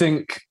that I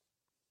think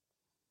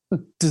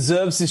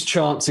deserves his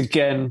chance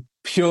again,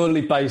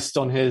 purely based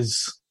on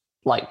his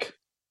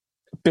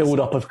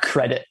build-up of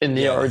credit in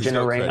the Origin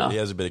arena. Credit. He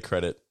has a bit of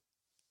credit.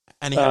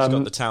 And he has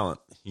got the talent.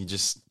 He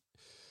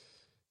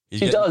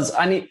does,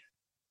 and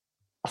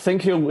I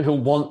think he'll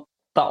want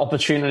that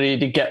opportunity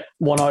to get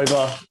one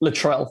over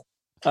Latrell.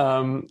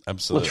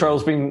 Absolutely,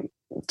 Latrell's been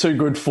too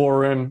good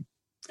for him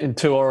in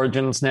 2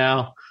 Origins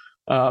now,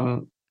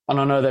 and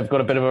I know they've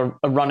got a bit of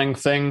a running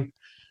thing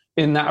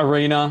in that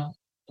arena,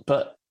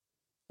 but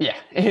yeah,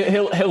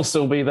 he'll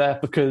still be there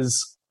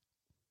because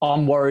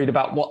I'm worried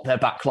about what their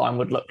backline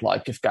would look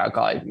like if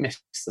Gagai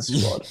missed the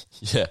squad.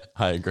 Yeah,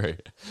 I agree.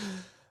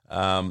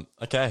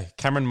 Okay,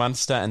 Cameron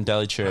Munster and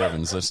Daly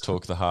Evans. Let's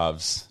talk the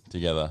halves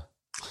together.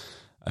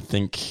 I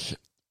think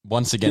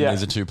once again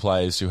these are 2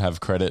 players who have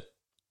credit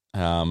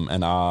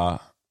and are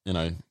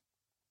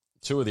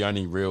 2 of the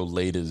only real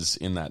leaders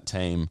in that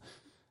team.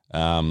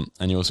 And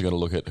you also got to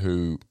look at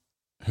who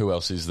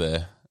else is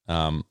there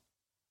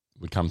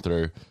would come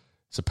through.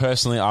 So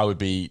personally, I would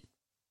be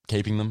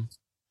keeping them.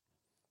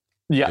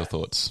 Yeah. Your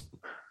thoughts?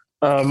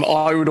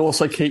 I would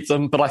also keep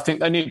them, but I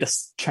think they need to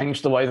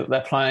change the way that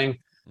they're playing.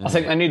 I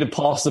think they need to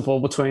pass the ball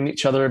between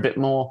each other a bit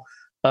more.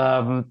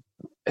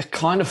 It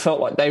kind of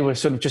felt like they were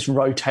sort of just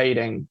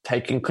rotating,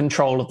 taking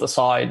control of the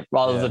side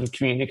rather than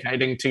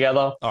communicating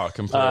together. Oh,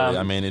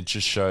 completely. It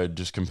just showed,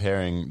 just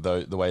comparing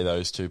the way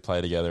those 2 play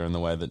together and the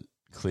way that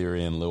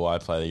Cleary and Luai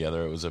play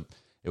together.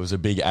 It was a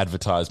big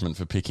advertisement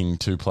for picking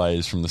 2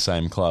 players from the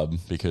same club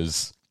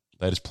because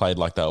they just played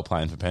like they were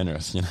playing for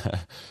Penrith,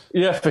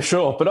 Yeah, for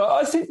sure. But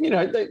I think,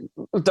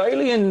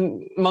 Daly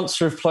and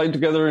Munster have played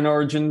together in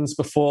Origins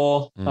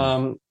before.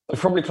 They've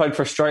probably played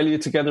for Australia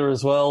together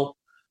as well.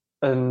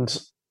 And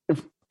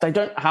they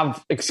don't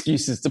have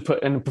excuses to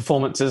put in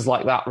performances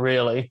like that,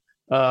 really.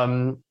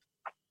 So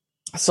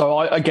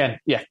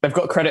they've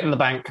got credit in the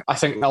bank. I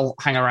think they'll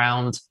hang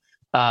around.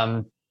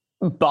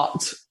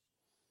 But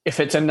if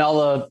it's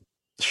another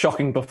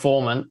shocking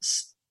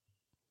performance,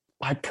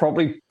 I'd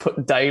probably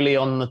put Daly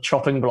on the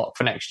chopping block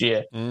for next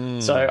year.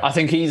 So I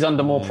think he's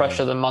under more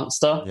pressure than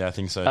Munster. Yeah, I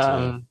think so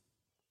too.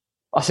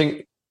 I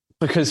think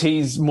because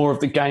he's more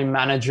of the game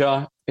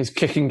manager, his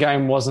kicking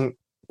game wasn't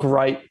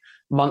great.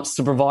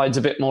 Munster provides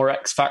a bit more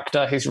X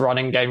factor. His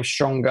running game's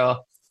stronger,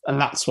 and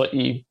that's what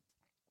you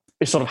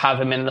sort of have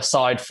him in the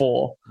side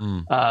for.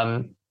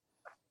 I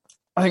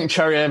think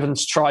Cherry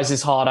Evans tries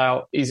his heart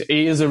out.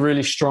 He is a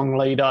really strong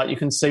leader. You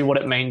can see what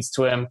it means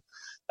to him.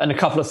 And a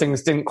couple of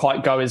things didn't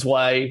quite go his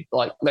way.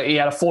 Like he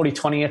had a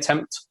 40-20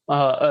 attempt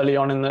early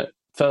on in the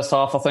first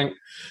half, I think.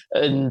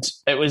 And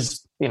it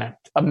was,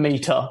 a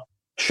metre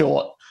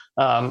short.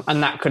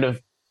 And that could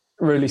have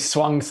really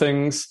swung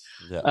things.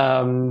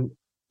 Yeah.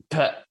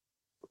 But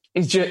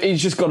he's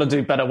just got to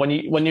do better. When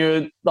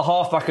you're the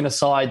halfback in a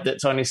side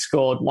that's only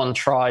scored one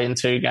try in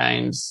 2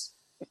 games,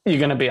 you're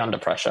going to be under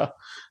pressure.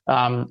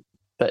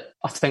 But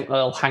I think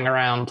they'll hang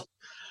around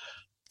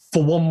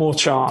for one more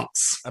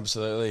chance.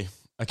 Absolutely.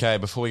 Okay,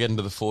 before we get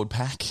into the forward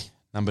pack,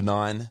 number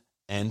 9,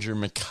 Andrew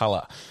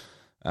McCullough.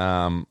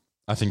 I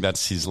think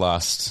that's his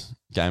last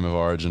game of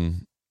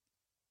Origin.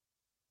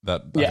 I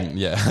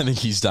think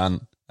he's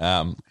done.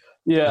 I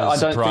don't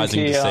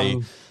surprising think to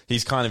see.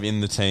 He's kind of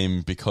in the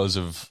team because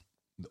of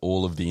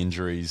all of the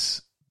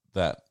injuries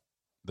that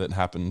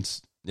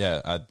happened.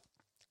 Yeah, I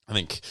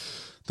think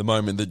the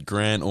moment that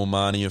Grant or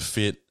Marnie are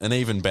fit, and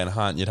even Ben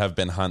Hunt, you'd have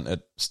Ben Hunt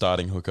at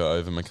starting hooker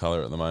over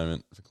McCullough at the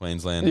moment for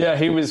Queensland. Yeah,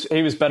 he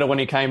was better when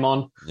he came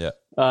on. Yeah.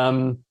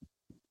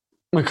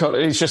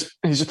 McCullough, he's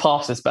just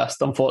past his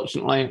best,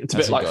 unfortunately. It's a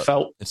bit like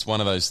Felt. It's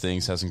one of those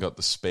things, hasn't got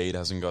the speed,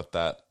 hasn't got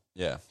that,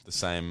 the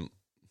same.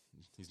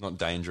 He's not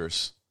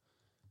dangerous.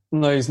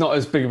 No, he's not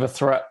as big of a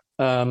threat.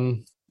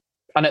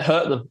 And it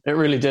hurt them. It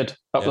really did,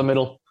 up the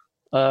middle.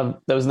 There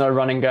was no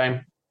running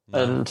game.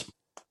 No. And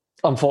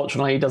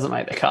unfortunately, he doesn't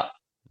make the cut.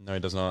 No, he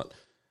does not.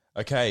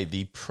 Okay,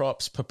 the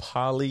props,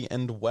 Papali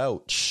and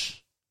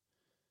Welch.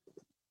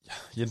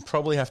 You'd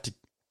probably have to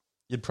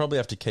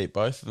keep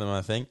both of them,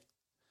 I think.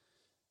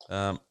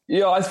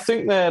 I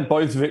think they're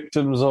both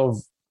victims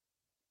of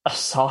a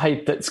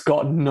side that's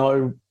got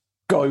no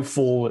go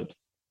forward.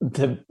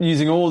 They're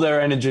using all their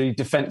energy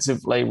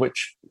defensively,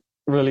 which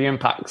really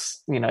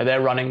impacts, their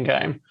running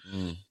game.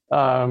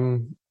 I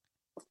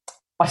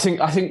think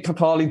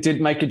Papali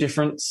did make a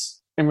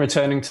difference in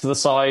returning to the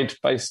side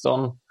based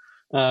on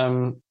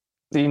the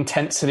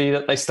intensity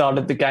that they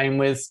started the game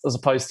with as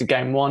opposed to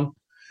game 1.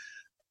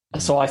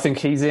 So I think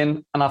he's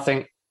in, and I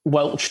think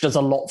Welch does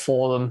a lot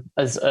for them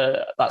as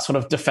that sort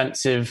of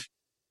defensive,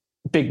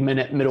 big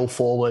minute middle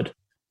forward,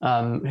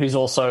 who's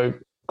also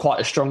quite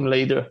a strong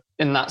leader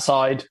in that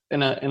side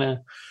in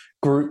a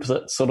group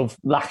that's sort of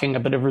lacking a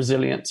bit of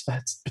resilience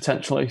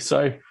potentially.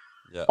 So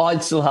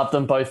I'd still have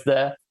them both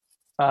there.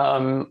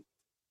 I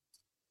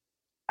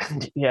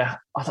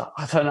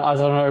don't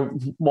know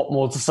what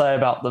more to say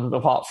about them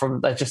apart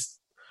from they're just.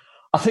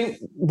 I think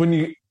when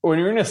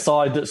you're in a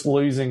side that's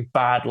losing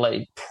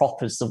badly,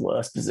 prop is the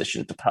worst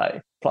position to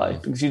play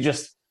because you're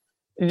just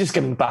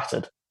getting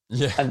battered.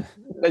 Yeah, and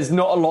there's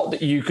not a lot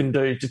that you can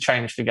do to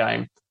change the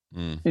game.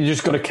 You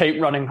just got to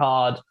keep running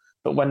hard.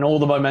 But when all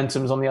the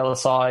momentum's on the other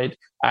side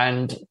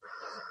and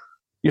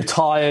you're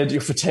tired, you're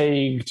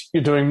fatigued,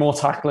 you're doing more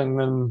tackling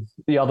than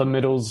the other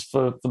middles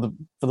for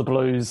the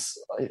Blues,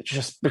 it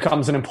just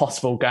becomes an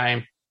impossible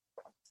game.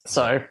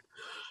 So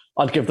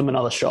I'd give them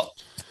another shot.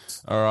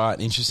 All right,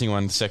 interesting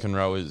one. The second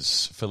row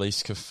is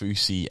Felice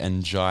Kaufusi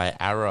and Jai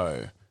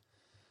Arrow.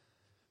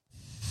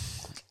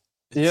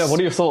 What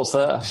are your thoughts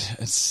there?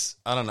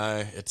 I don't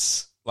know.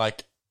 It's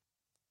like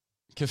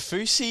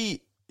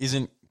Kaufusi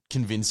isn't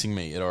convincing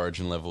me at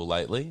Origin level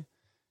lately.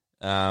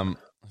 I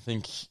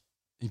think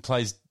he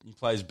plays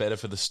better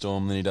for the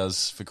Storm than he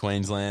does for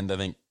Queensland. I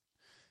think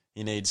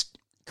he needs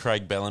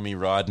Craig Bellamy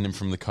riding him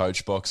from the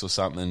coach box or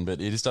something,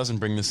 but it just doesn't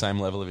bring the same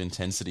level of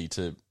intensity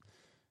to.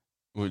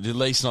 Well, at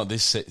least not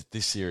this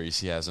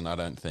series. He hasn't. I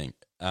don't think.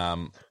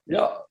 I'd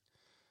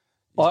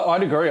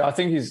agree. I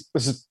think this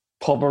has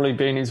probably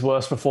been his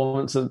worst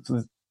performance for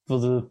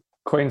the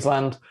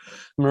Queensland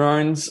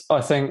Maroons.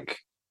 I think.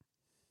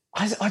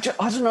 I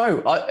don't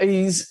know.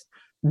 He's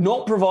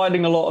not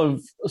providing a lot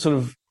of sort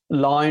of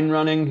line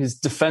running. His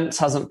defense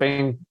hasn't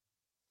been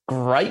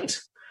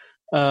great,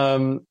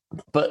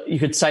 but you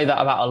could say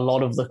that about a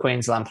lot of the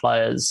Queensland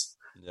players.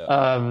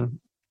 Yeah.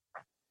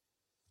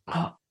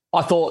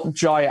 I thought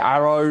Jai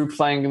Arrow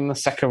playing in the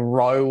second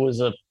row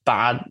was a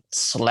bad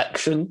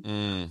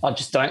selection. I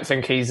just don't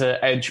think he's an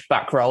edge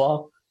back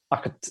rower.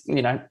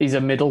 He's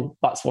a middle.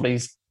 That's what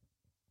he's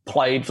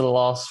played for the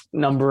last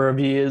number of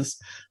years.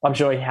 I'm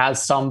sure he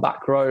has some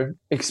back row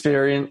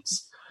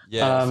experience.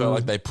 Yeah, I felt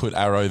like they put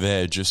Arrow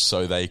there just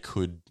so they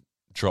could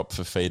drop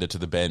Fafita to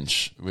the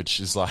bench, which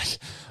is like,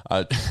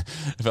 I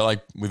felt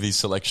like with his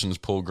selections,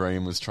 Paul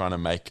Green was trying to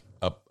make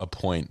a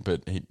point,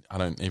 but I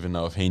don't even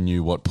know if he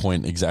knew what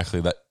point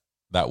exactly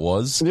that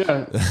was.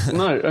 Yeah,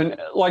 no, and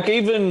like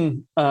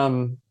even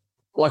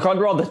like I'd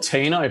rather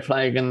Tino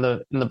playing in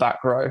the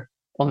back row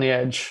on the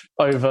edge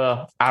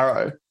over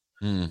Arrow.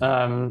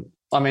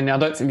 I mean, I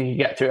don't think you can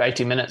get through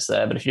 80 minutes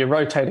there, but if you're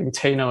rotating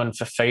Tino and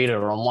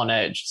Fafita on one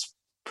edge, it's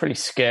pretty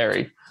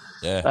scary.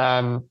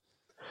 Yeah.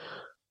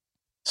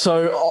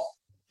 So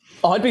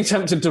I'd be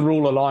tempted to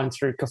rule a line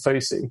through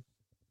Kaufusi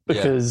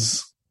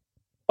because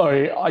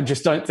I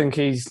just don't think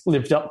he's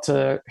lived up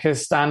to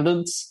his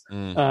standards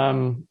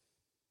on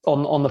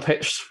the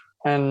pitch,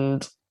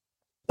 and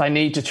they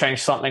need to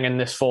change something in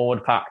this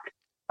forward pack,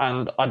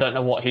 and I don't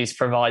know what he's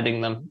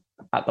providing them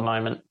at the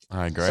moment.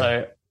 I agree.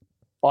 So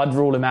I'd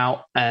rule him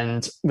out,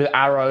 and with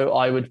Arrow,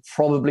 I would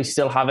probably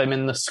still have him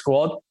in the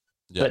squad,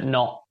 but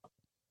not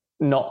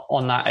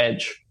on that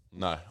edge.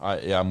 No,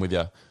 I'm with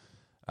you.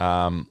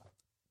 And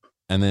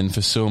then for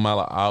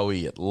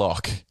Suamala-Aui at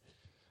lock,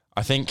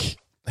 I think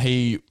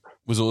he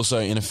was also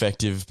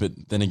ineffective, but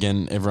then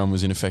again, everyone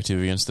was ineffective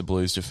against the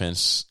Blues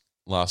defence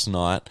last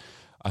night.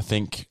 I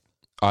think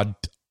I'd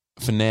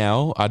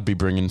be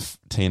bringing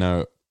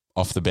Tino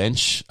off the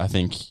bench. I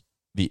think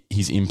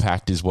his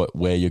impact is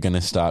where you're going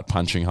to start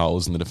punching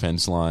holes in the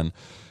defence line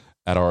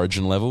at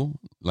Origin level.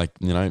 Like,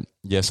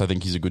 yes, I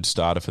think he's a good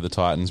starter for the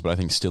Titans, but I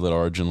think still at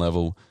Origin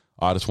level,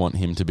 I just want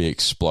him to be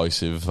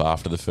explosive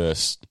after the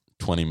first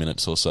 20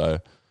 minutes or so.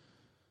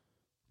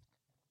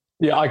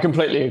 Yeah, I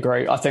completely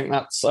agree. I think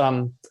that's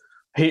I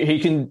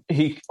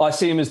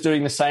see him as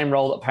doing the same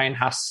role that Payne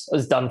Haas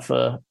has done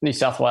for New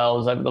South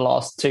Wales over the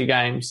last 2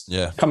 games.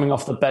 Yeah. Coming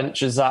off the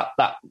bench as that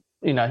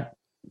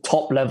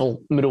top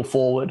level middle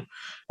forward.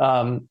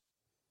 And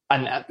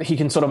he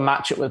can sort of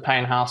match it with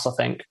Payne Haas, I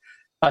think.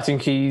 I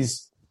think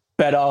he's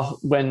better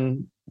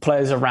when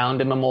players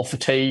around him are more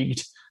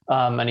fatigued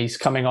and he's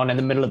coming on in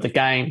the middle of the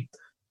game.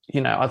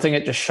 I think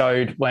it just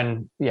showed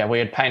when, we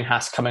had Payne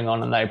Haas coming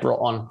on and they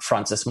brought on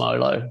Francis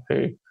Molo,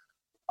 who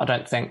I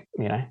don't think,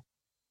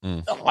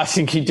 I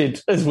think he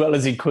did as well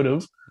as he could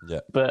have,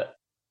 but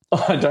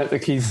I don't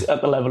think he's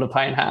at the level of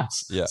Payne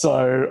Haas. Yeah.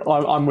 So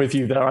I'm with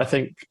you there. I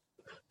think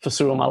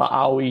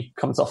Fasuamala-Aui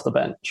comes off the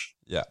bench.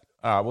 Yeah.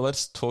 All right, well,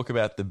 let's talk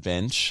about the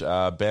bench.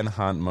 Ben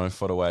Hunt, Mo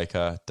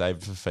Fotuaika,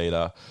 David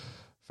Fafita,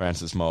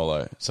 Francis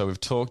Molo. So we've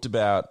talked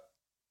about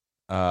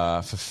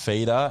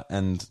Fafita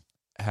and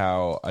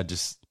how I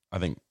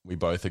think we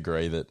both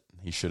agree that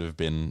he should have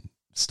been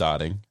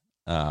starting.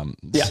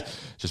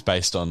 Just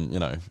based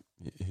on,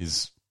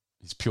 his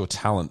pure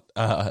talent.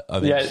 I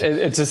think. Yeah,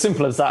 it's as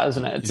simple as that,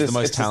 isn't it? He's the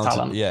most talented.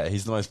 Talent. Yeah,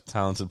 he's the most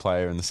talented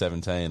player in the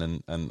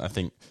 17, and I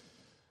think,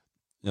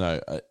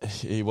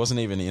 he wasn't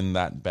even in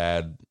that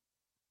bad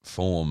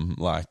form.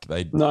 I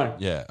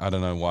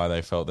don't know why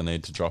they felt the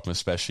need to drop him,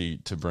 especially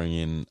to bring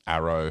in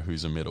Arrow,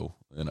 who's a middle.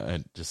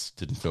 It just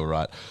didn't feel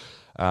right.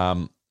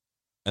 And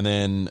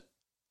then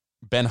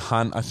Ben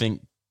Hunt, I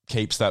think,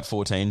 keeps that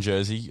 14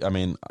 jersey. I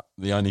mean,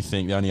 the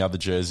only other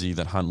jersey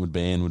that Hunt would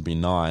be in would be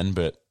 9,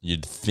 but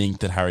you'd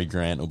think that Harry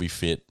Grant will be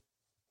fit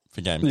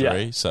for game 3.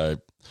 Yeah. So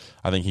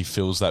I think he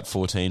fills that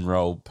 14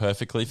 role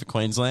perfectly for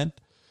Queensland.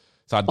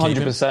 So I'd keep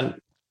 100%.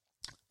 him.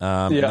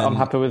 I'm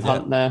happy with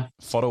Hunt there.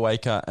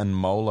 Fotuaika and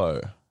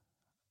Molo.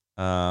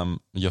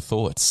 Your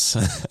thoughts?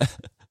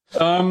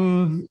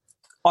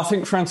 I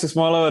think Francis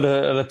Molo had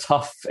a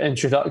tough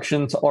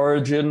introduction to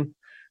Origin.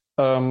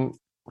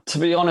 To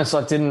be honest,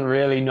 I didn't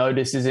really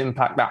notice his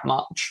impact that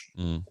much.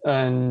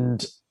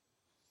 And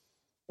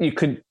you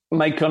could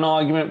make an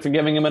argument for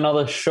giving him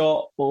another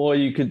shot, or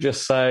you could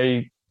just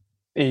say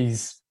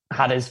he's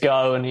had his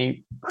go and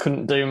he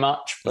couldn't do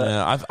much. But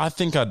yeah, I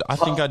think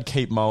I'd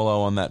keep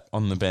Molo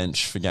on the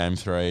bench for game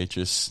 3.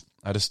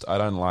 I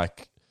don't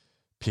like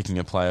picking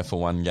a player for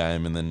one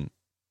game and then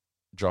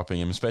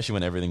dropping him, especially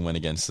when everything went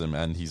against them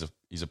and he's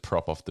a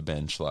prop off the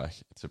bench.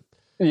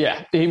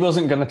 He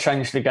wasn't going to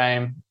change the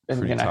game.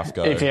 Tough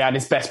go. If he had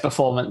his best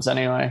performance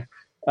anyway.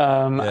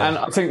 And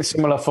I think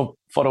similar for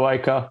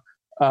Fotuaika.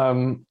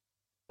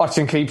 I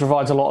think he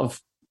provides a lot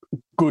of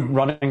good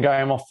running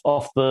game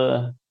off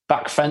the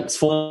back fence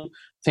for him.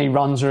 He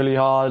runs really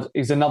hard.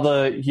 He's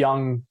another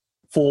young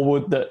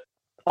forward that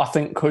I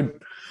think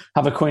could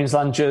have a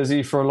Queensland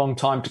jersey for a long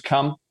time to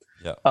come.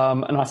 Yeah.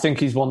 And I think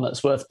he's one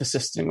that's worth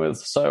persisting with.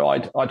 So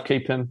I'd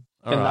keep him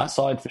that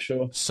side for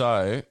sure.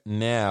 So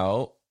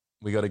now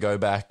we got to go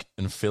back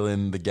and fill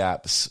in the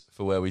gaps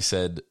for where we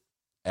said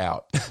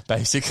out,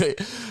 basically.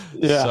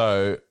 Yeah.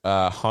 So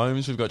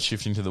Holmes, we've got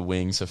shifting to the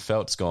wing. So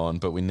Felt's gone,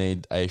 but we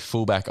need a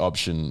fullback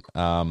option.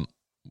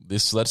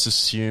 Let's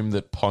assume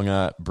that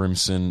Ponga,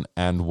 Brimson,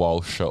 and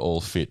Walsh are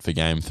all fit for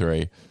game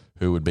 3.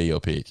 Who would be your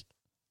pick?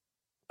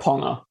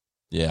 Ponga.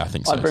 Yeah, I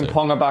think so. I'd bring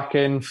Ponga back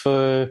in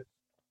for.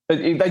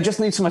 They just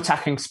need some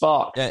attacking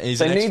spark. Yeah, he's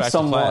an X-factor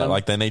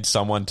player. They need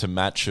someone to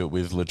match it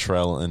with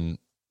Latrell and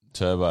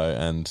Turbo,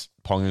 and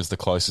Ponga's the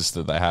closest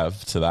that they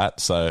have to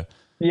that. So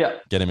yeah,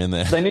 get him in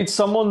there. They need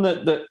someone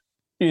that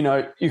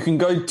you can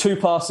go 2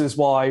 passes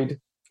wide,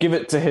 give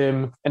it to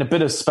him in a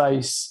bit of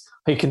space,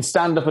 He can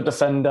stand up a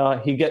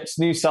defender. He gets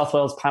New South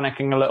Wales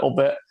panicking a little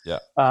bit. Yeah.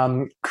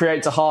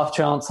 Creates a half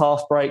chance,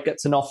 half break,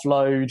 gets an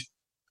offload.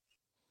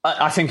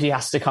 I think he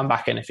has to come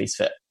back in if he's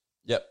fit.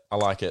 Yep, I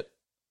like it.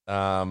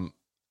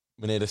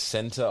 We need a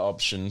centre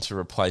option to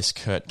replace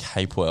Kurt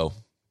Capewell.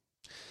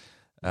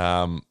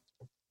 I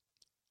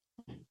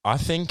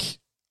think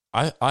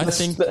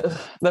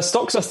the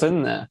stocks are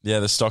thin there. Yeah,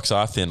 the stocks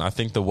are thin. I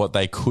think that what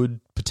they could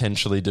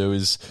potentially do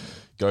is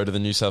go to the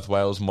New South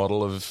Wales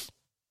model of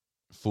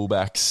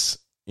fullbacks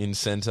in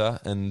centre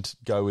and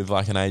go with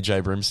like an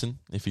AJ Brimson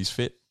if he's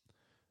fit.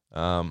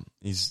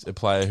 He's a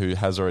player who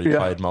has already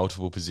played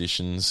multiple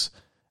positions,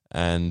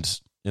 and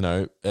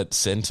at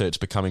centre it's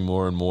becoming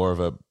more and more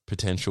of a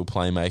potential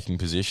playmaking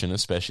position,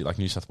 especially like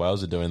New South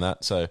Wales are doing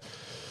that. So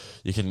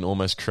you can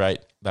almost create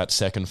that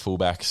second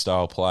fullback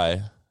style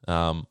play.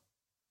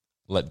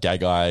 Let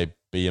Gagai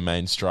be your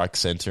main strike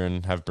centre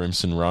and have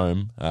Brimson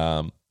roam.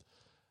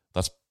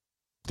 That's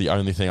the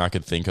only thing I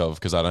could think of,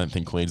 because I don't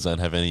think Queensland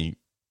have any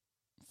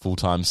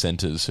full-time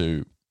centres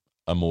who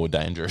are more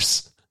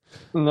dangerous.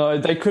 No,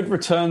 they could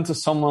return to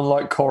someone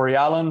like Corey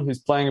Allen, who's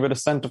playing a bit of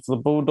centre for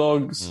the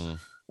Bulldogs.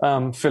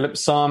 Philip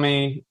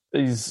Sami,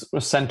 he's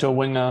a centre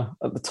winger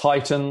at the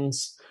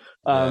Titans.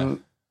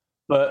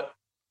 But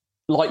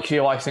like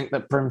you, I think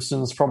that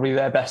Brimson's probably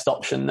their best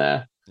option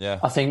there.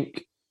 Yeah. I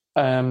think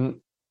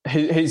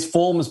his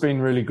form has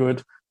been really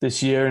good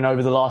this year and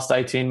over the last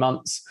 18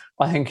 months.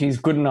 I think he's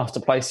good enough to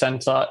play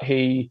centre.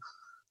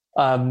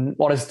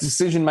 What his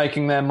decision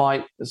making there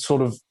might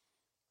sort of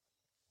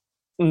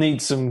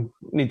need some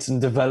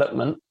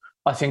development.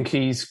 I think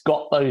he's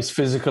got those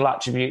physical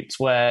attributes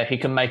where he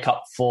can make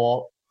up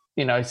for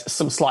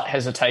some slight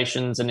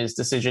hesitations in his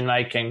decision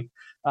making.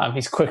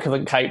 He's quicker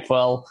than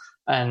Capewell,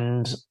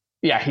 and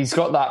he's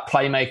got that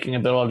playmaking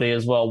ability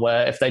as well,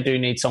 where if they do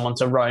need someone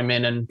to roam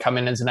in and come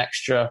in as an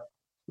extra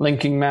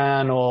linking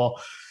man or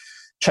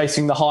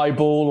chasing the high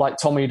ball like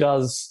Tommy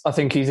does, I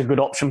think he's a good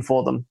option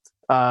for them.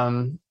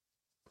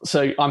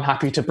 So I'm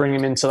happy to bring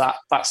him into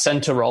that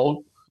centre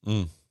role.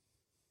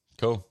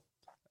 Cool.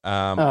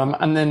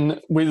 And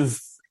then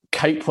with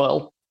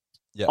Capewell,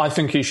 I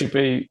think he should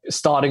be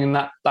starting in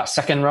that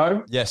second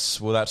row.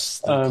 Yes, well,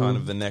 that's kind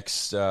of the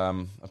next,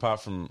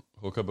 apart from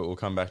hooker, but we'll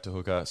come back to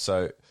hooker.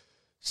 So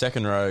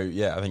second row,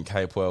 I think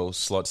Capewell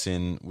slots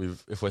in.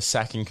 If we're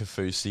sacking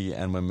Kaufusi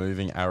and we're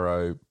moving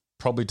Arrow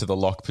probably to the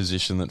lock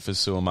position that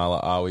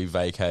Fasuamala-Awi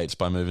vacates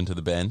by moving to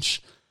the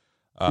bench.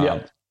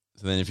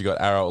 So then if you've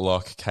got Arrow at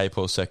lock,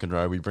 Capewell second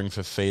row, we bring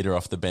Fafita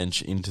off the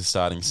bench into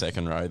starting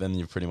second row, then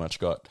you've pretty much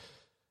got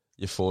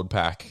your forward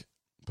pack,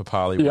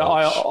 Papali,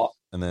 Welch,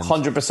 and then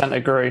 100%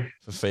 agree.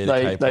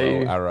 Fafita,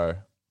 Capewell, Arrow.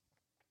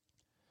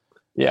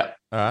 Yeah.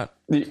 All right.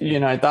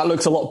 That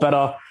looks a lot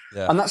better.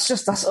 Yeah. And that's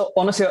just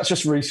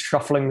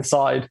reshuffling the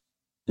side.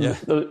 Yeah.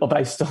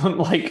 Based on,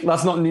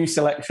 that's not new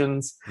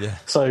selections. Yeah.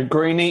 So,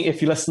 Greenie,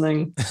 if you're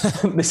listening,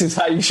 this is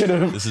how you should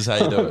have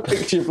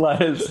picked your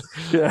players.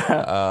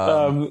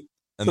 Yeah.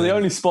 So the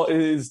only spot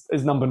is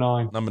number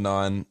 9. Number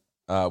 9.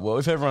 Well,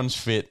 if everyone's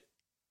fit,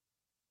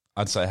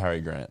 I'd say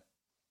Harry Grant.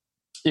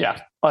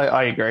 Yeah,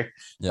 I agree.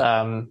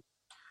 Yeah.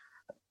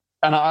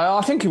 And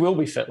I think he will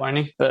be fit, won't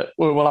he? But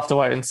we'll have to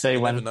wait and see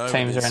when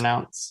teams are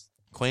announced.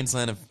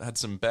 Queensland have had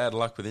some bad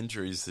luck with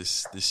injuries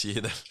this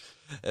year.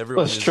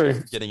 Everyone That's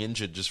true. Getting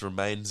injured just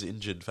remains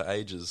injured for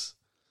ages.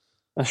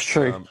 That's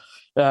true.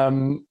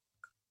 And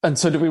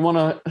so do we want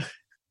to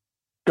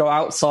go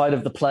outside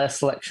of the player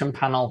selection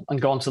panel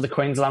and go onto the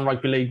Queensland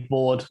Rugby League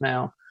board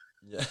now?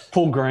 Yeah.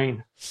 Paul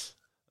Green.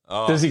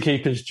 Oh. Does he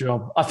keep his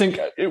job? I think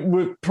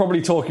we're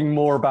probably talking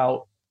more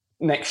about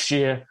next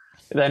year.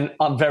 Then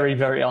I'm very,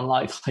 very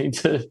unlikely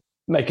to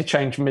make a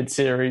change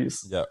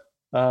mid-series. Yeah.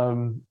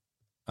 In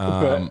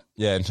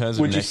terms of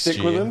would next you stick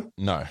year, with him?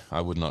 No,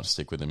 I would not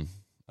stick with him.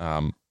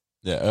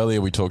 Earlier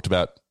we talked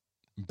about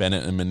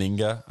Bennett and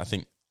Meninga. I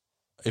think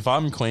if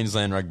I'm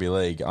Queensland Rugby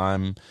League,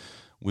 I'm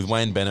with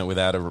Wayne Bennett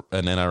without an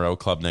NRL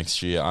club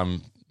next year.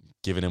 I'm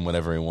giving him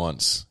whatever he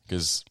wants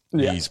because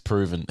he's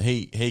proven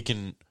he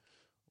can.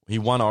 He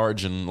won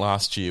Origin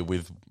last year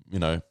with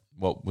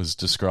what was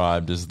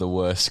described as the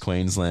worst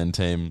Queensland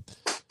team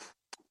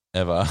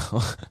ever.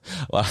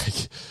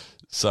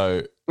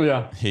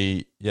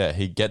 He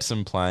gets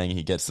them playing.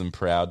 He gets them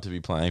proud to be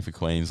playing for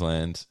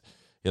Queensland.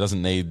 He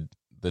doesn't need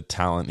the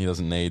talent. He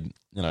doesn't need,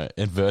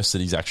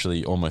 adversity is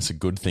actually almost a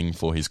good thing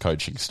for his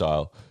coaching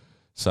style.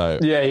 So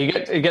he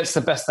gets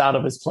the best out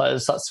of his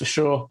players. That's for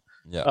sure.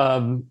 Yeah.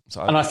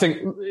 I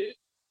think,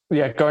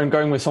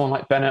 going with someone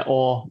like Bennett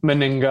or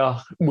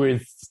Meninga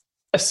with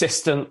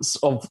assistance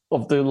of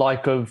the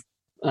like of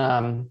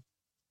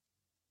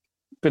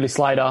Billy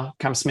Slater,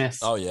 Cam Smith,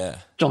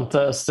 John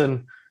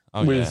Thurston,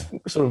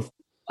 sort of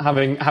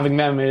having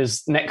them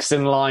as next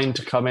in line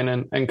to come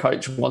in and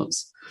coach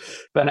once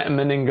Bennett and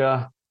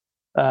Meninga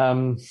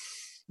don't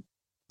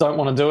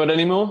want to do it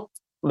anymore,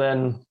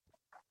 then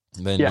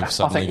you've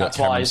suddenly got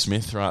Cameron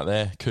Smith right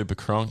there, Cooper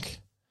Cronk,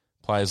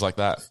 players like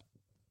that.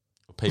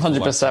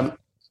 100%.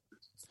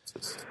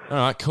 All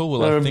right, cool.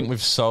 Well, I think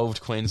we've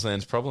solved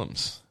Queensland's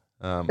problems.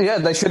 Yeah,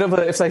 they should have.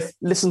 If they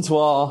listen to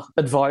our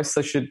advice,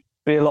 they should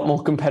be a lot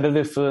more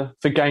competitive for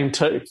game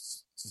 2.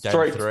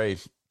 Game 3.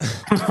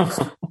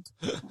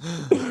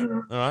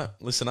 All right,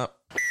 listen up.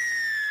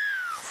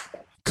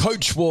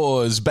 Coach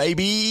Wars,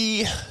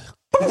 baby.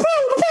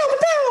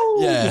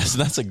 Yes,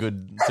 that's a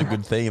good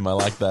theme. I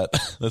like that.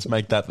 Let's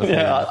make that the theme.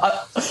 Yeah,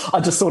 I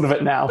just thought of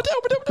it now.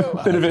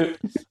 bit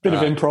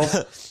of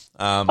improv.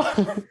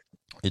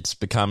 It's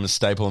become a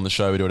staple on the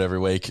show. We do it every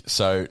week.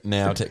 So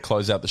now to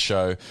close out the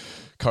show,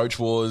 Coach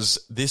Wars,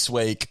 this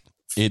week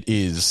it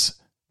is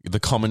the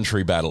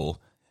commentary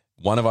battle.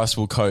 One of us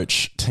will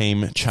coach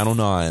Team Channel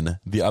 9.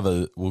 The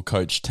other will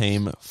coach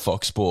Team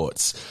Fox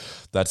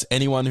Sports. That's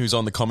anyone who's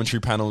on the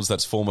commentary panels.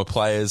 That's former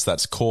players.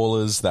 That's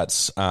callers.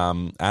 That's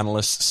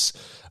analysts,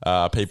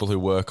 people who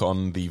work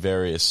on the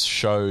various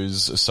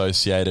shows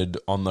associated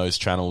on those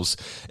channels.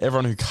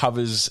 Everyone who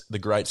covers the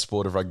great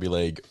sport of rugby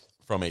league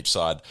from each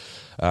side.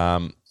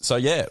 So,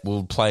 yeah,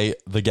 we'll play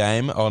the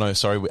game. Oh, no,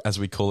 sorry, as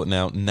we call it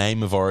now,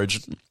 Name of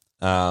Origin.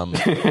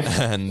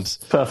 And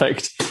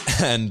Perfect.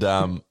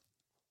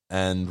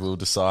 And we'll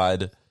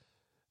decide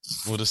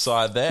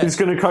there. Who's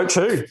going to coach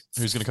who?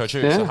 Who's going to coach who?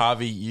 Yeah. So,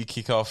 Harvey, you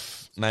kick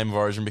off Name of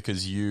Origin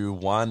because you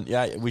won.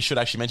 Yeah, we should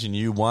actually mention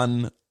you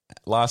won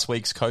last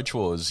week's Coach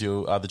Wars.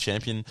 You are the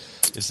champion.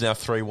 It's now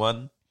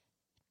 3-1.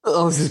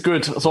 Oh, this is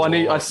good. So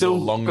I still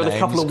long got a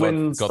couple of names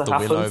wins. Got the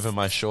happen. win over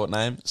my short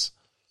names.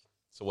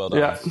 So well done.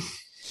 Yeah.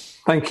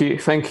 Thank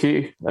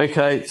you.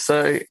 Okay,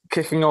 so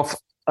kicking off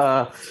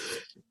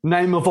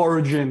Name of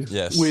Origin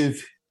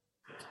with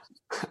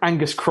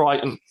Angus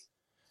Crichton.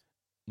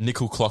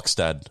 Nickel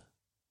Clockstad.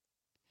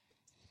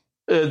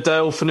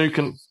 Dale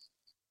Finucane.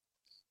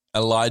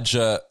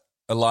 Elijah.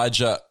 Oh,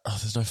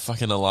 there's no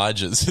fucking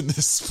Elijahs in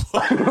this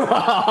sport.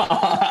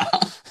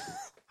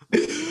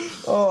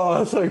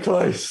 Oh, so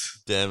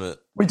close. Damn it.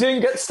 We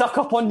didn't get stuck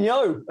up on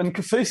Yo, and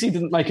Kafusi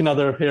didn't make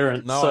another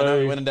appearance. No, so, I know.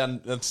 We went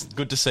down. That's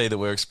good to see that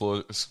we're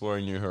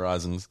exploring new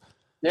horizons.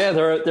 Yeah,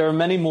 there are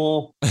many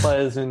more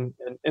players in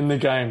the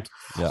game.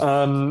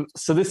 Yeah.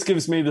 So this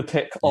gives me the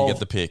pick You of get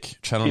the pick.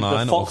 Channel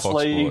either 9 Fox or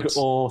Fox League Sports.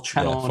 or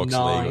Channel Fox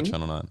 9. League or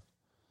Channel 9.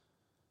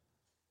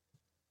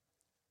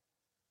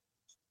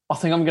 I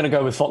think I'm going to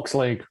go with Fox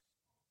League.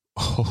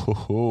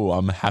 Oh,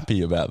 I'm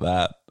happy about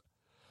that.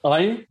 Are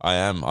you? I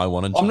am. I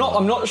wanted. I'm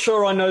not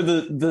sure I know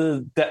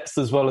the depth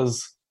as well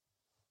as.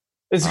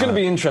 It's going to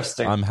be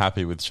interesting. I'm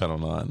happy with Channel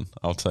 9.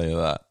 I'll tell you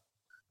that.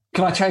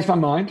 Can I change my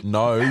mind?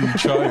 No, you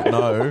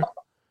chose.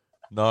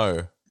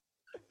 No.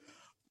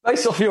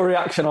 Based off your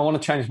reaction, I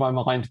want to change my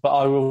mind, but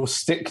I will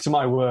stick to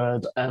my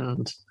word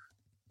and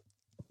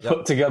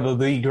put together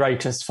the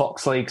greatest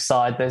Fox League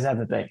side there's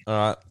ever been. All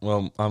right.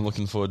 Well, I'm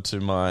looking forward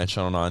to my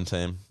Channel 9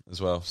 team as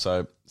well.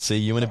 So see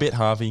you in a bit,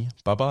 Harvey.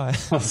 Bye-bye.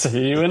 I'll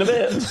see you in a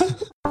bit.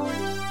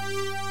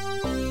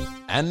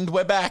 And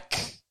we're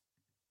back.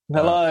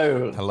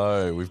 Hello.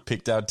 Hello. We've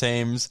picked our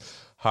teams.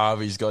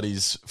 Harvey's got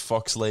his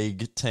Fox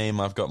League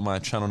team. I've got my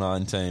Channel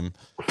 9 team.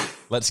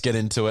 Let's get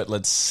into it.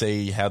 Let's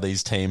see how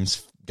these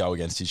teams go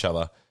against each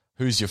other.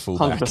 Who's your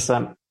fullback?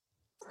 100%.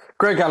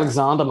 Greg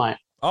Alexander, mate.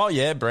 Oh,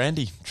 yeah,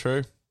 Brandy.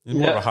 True. He's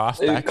more of a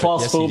halfback.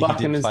 Class yes, fullback he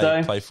did in his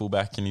day. Play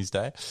fullback in his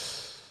day.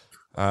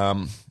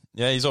 Yeah,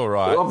 he's all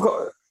right.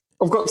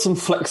 I've got some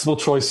flexible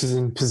choices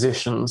in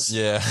positions.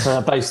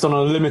 Yeah. Based on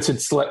a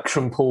limited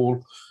selection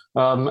pool.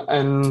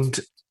 And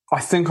I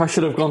think I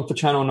should have gone for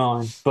Channel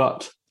 9,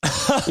 but,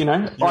 you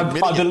know,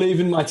 I believe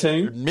in my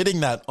team. You're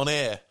admitting that on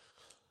air.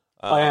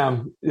 I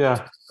am,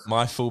 yeah.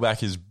 My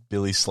fullback is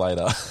Billy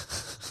Slater.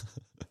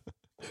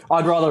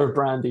 I'd rather have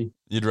Brandy.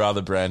 You'd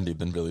rather Brandy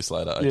than Billy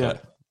Slater. Okay, Yeah.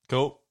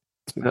 cool.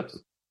 Yeah.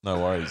 No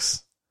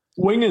worries.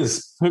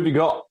 Wingers, who have you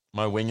got?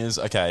 My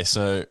wingers. Okay,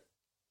 so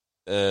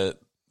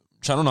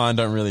Channel 9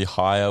 don't really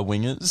hire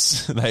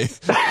wingers.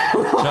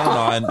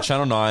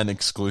 Channel 9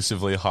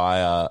 exclusively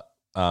hire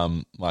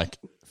like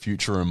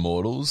future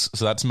immortals.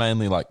 So that's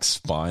mainly like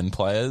spine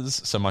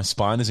players. So my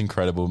spine is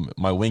incredible.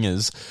 My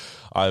wingers,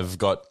 I've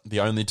got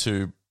the only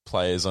two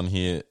players on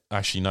here.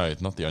 Actually, no,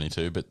 not the only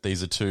two, but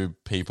these are two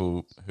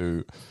people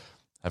who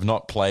have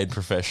not played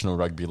professional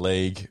rugby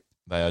league.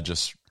 They are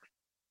just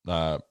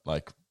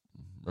like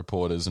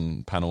reporters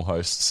and panel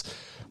hosts.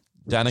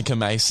 Danica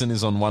Mason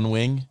is on one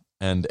wing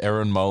and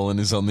Erin Molan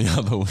is on the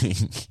other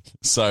wing.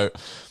 So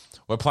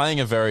we're playing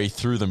a very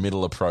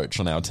through-the-middle approach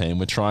on our team.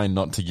 We're trying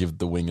not to give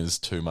the wingers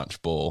too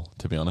much ball,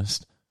 to be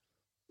honest.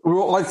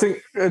 Well, I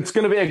think it's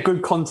going to be a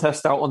good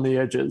contest out on the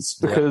edges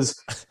because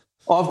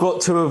I've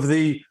got two of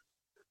the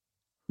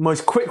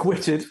most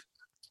quick-witted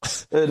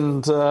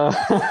and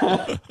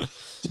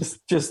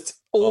just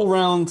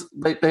all-round,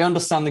 they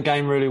understand the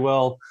game really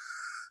well.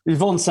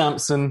 Yvonne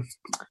Sampson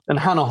and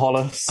Hannah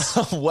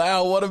Hollis.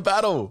 Wow, what a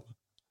battle.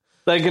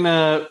 They're going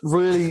to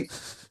really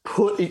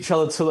put each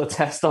other to the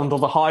test under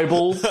the high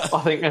ball.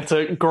 I think it's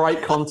a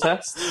great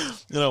contest.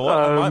 You know what?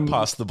 I might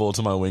pass the ball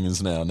to my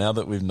wingers now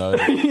that we've known.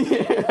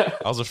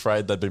 I was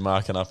afraid they'd be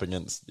marking up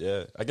against,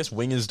 I guess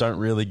wingers don't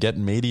really get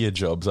media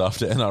jobs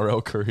after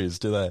NRL careers,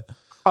 do they?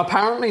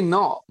 Apparently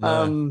not.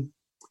 No.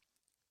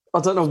 I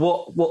don't know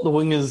what the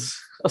Wingers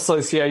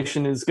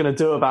Association is going to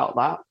do about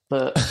that,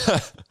 but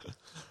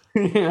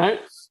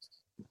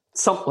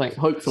something,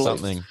 hopefully.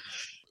 Something.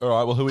 All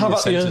right, well, who are How your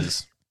about you?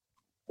 centres?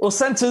 Well,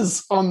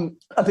 centres, I'm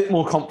a bit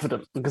more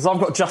confident because I've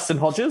got Justin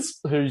Hodges,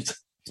 who's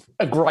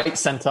a great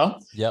centre,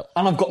 Yep.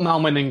 and I've got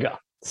Mal Meninga.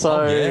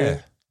 So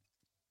yeah.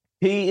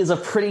 he is a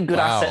pretty good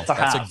asset to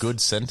have. That's a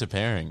good centre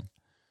pairing.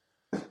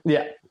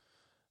 Yeah.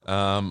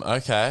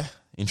 Okay,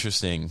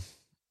 interesting.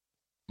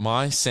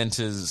 My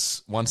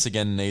centres, once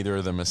again, neither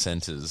of them are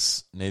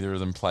centres. Neither of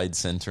them played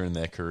centre in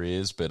their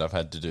careers, but I've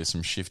had to do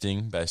some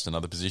shifting based on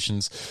other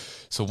positions.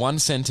 So one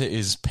centre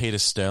is Peter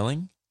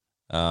Sterling.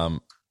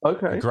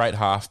 Okay. A great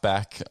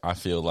halfback. I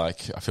feel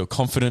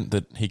confident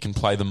that he can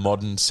play the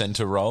modern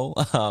centre role.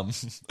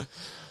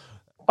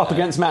 Up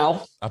against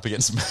Mal. Up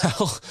against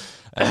Mal.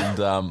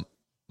 And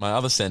my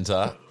other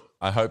centre,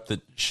 I hope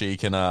that she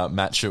can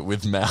match it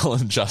with Mal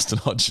and Justin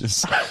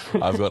Hodges.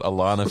 I've got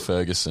Alana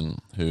Ferguson,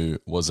 who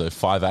was a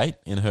 5'8"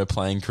 in her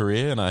playing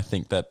career, and I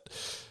think that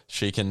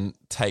she can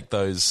take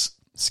those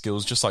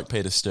skills just like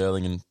Peter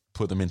Sterling and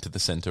put them into the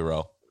centre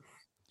role.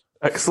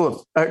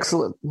 Excellent.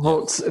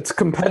 Well, it's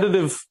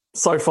competitive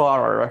so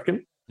far, I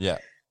reckon. Yeah.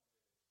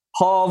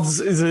 Halves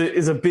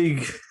is a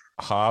big...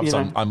 Halves,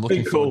 I'm looking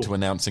big forward call. to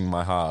announcing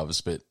my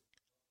halves, but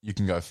you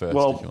can go first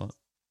Well, if you want.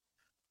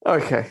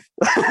 Okay.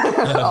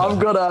 I've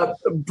got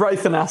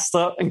Braithen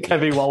Astor and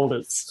Kevin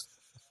Walters.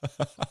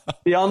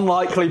 The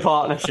unlikely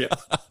partnership.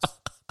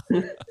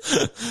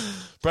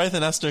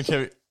 Braithen Astor and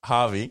Kevin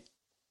Harvey,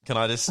 can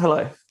I just...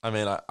 Hello. I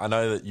mean, I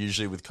know that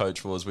usually with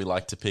Coach Wars we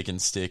like to pick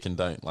and stick and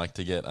don't like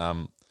to get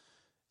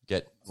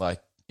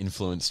like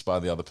influenced by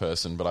the other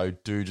person, but I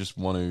do just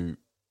want to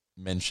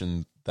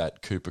mention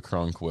that Cooper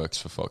Cronk works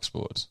for Fox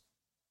Sports.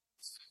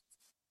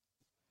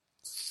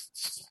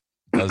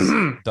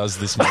 Does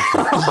this make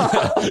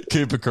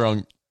Cooper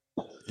Cronk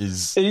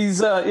is...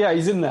 He's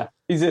in there.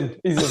 He's in.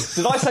 Did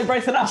I say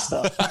Braithen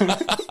Astor?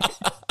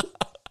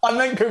 I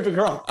meant Cooper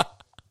Cronk.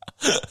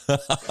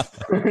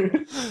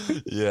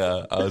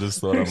 Yeah, I just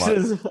thought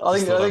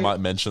I might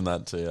mention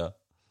that to you.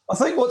 I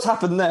think what's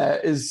happened there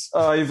is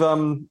I've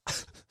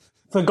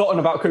forgotten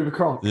about Cooper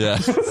Cronk. Yeah,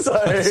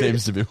 that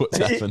seems to be what's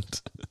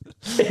happened.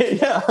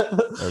 Yeah.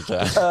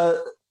 Okay.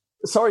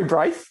 Sorry,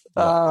 Braith.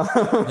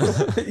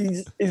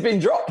 He's been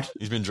dropped.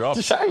 He's been dropped.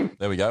 It's a shame.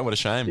 There we go. What a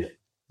shame.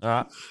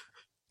 All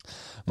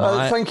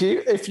right. Thank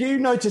you. If you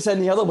notice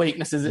any other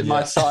weaknesses in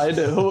my side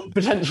or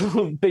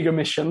potential big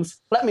omissions,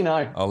 let me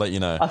know. I'll let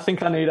you know. I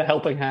think I need a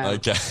helping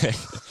hand. Okay.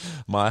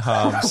 My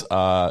halves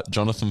are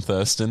Jonathan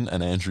Thurston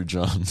and Andrew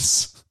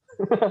Johns.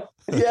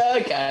 Yeah,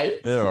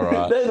 okay. They're all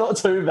right. They're not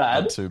too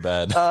bad. Not too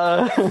bad.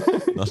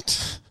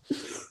 Not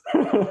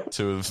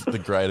two of the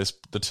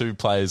greatest. The two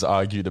players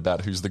argued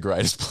about who's the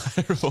greatest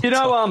player of all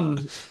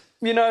time.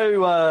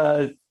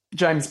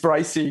 James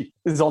Bracey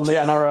is on the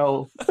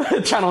NRL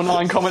Channel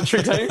 9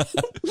 commentary team.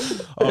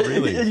 Oh,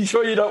 really? Are you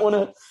sure you don't want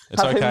to It's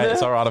have him okay. there?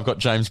 It's all right. I've got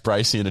James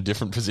Bracey in a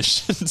different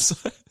position. So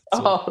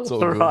it's all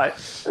good. Right.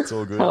 It's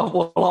all good.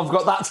 Well, I've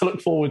got that to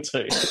look forward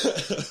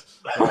to.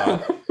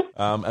 Right.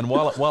 And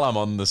while I'm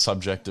on the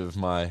subject of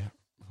my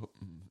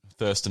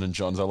Thurston and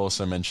Johns, I'll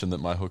also mention that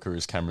my hooker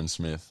is Cameron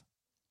Smith.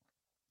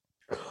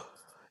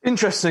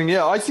 Interesting.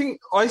 Yeah, I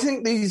think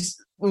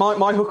these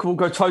my hooker will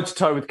go toe to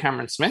toe with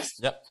Cameron Smith.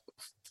 Yep.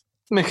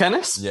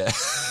 McInnes. Yeah.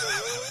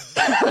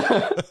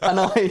 And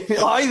I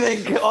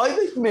think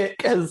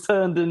Mick has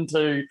turned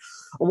into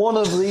one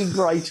of the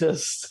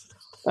greatest.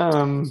 I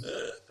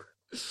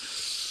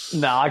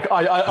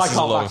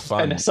can't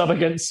back Ennis up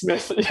against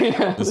Smith.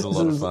 Yeah, This is a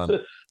lot of fun.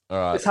 All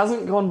right. This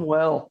hasn't gone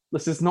well.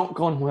 This has not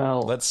gone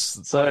well.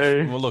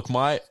 Well, look,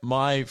 my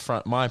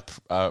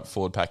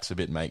forward pack's a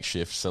bit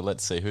makeshift. So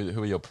let's see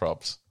who are your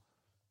props.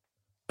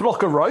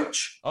 Blocker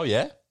Roach. Oh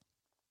yeah.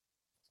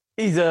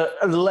 He's a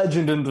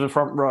legend into the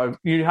front row.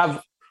 You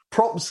have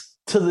props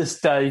to this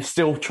day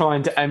still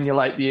trying to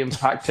emulate the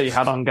impact he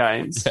had on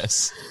games.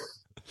 Yes.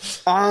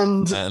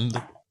 And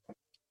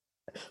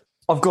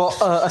I've got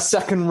a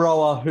second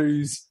rower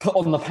who's put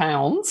on the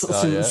pounds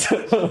since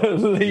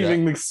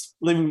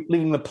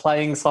leaving the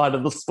playing side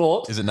of the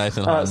sport. Is it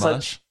Nathan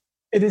Hindmarsh?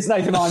 It is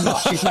Nathan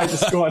Hindmarsh. He's made the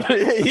squad.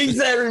 He's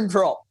there in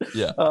prop.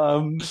 Yeah.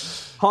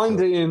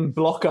 Hindy in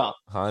blocker.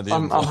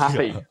 I'm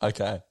happy.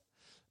 Okay.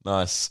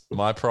 Nice.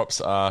 My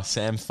props are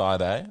Sam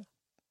Thaiday,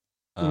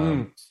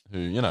 who,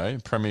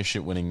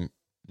 premiership winning.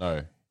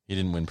 No, he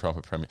didn't win prop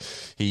at Premier.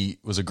 He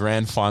was a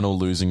grand final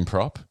losing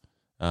prop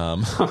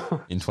in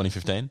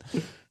 2015.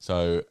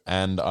 So,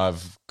 and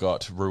I've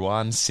got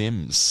Ruan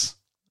Sims.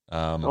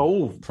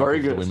 Very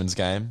good. The women's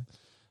game.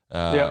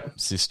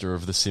 Sister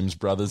of the Sims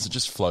brothers. It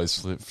just flows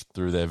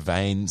through their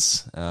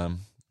veins.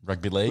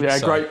 Rugby league. Yeah,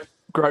 so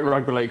great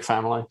rugby league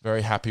family.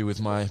 Very happy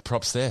with my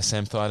props there.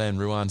 Sam Thaiday and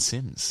Ruan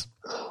Sims.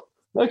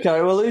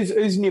 Okay, well, who's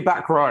in your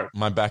back row?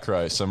 My back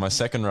row. So my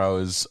second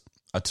row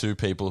are two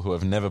people who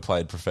have never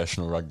played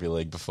professional rugby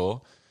league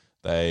before.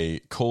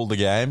 They call the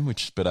game,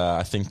 but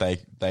I think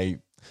they've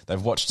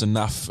watched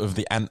enough of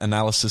the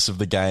analysis of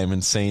the game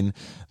and seen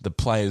the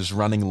players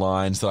running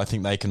lines that I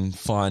think they can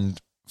find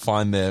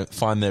find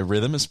their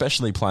rhythm,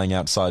 especially playing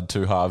outside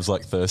two halves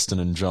like Thurston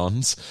and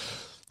Johns.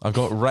 I've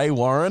got Ray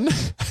Warren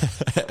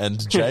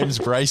and James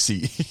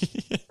Bracey.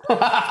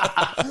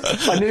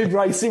 I knew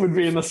Bracey would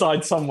be in the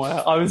side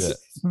somewhere. I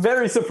was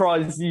very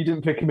surprised you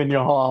didn't pick him in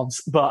your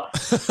halves, but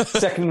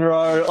second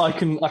row, I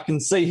can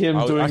see him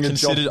doing a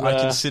job there. I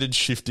considered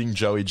shifting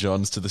Joey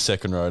Johns to the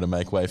second row to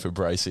make way for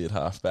Bracey at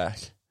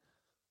halfback.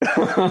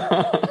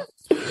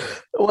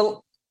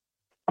 Well,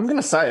 I'm going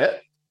to say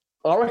it.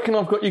 I reckon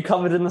I've got you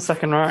covered in the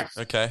second row.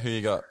 Okay, who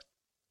you got?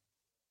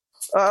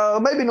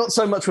 Maybe not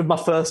so much with my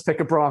first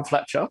pick of Brian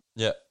Fletcher.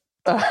 Yeah.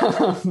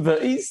 But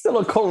he's still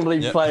a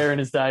quality player in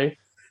his day.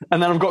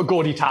 And then I've got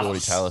Gordy Tallis. Gordy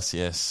Tallis,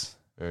 yes.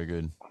 Very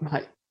good.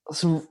 Mate,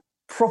 some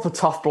proper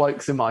tough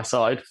blokes in my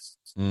side.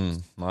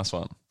 Nice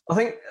one. I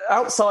think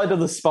outside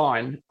of the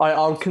spine,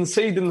 I'll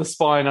concede in the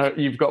spine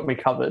you've got me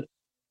covered.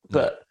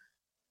 But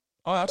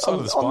outside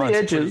of the spine, on the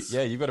edges,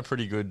 you've got a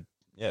pretty good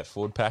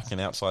forward pack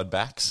and outside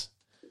backs.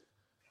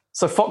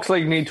 So Fox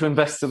League need to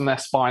invest in their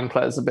spine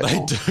players a bit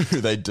more.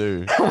 They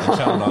do. And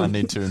Channel 9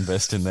 need to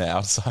invest in their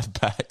outside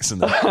backs and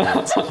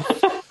their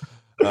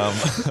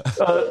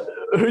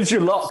who's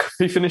your lock?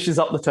 Who finishes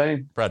up the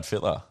team? Brad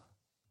Fittler.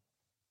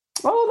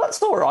 Oh,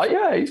 that's all right.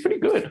 Yeah, he's pretty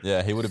good.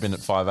 Yeah, he would have been at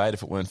 5'8"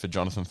 if it weren't for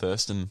Jonathan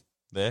Thurston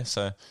there.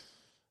 So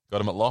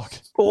got him at lock.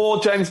 Or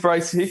James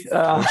Bracey.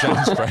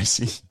 James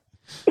Bracey.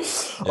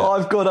 Yeah.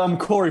 I've got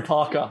Corey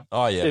Parker.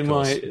 Oh yeah, in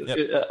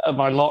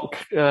my lock.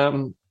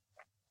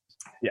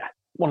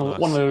 One of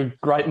the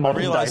great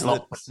modern day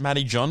locks.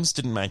 Matty Johns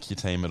didn't make your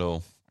team at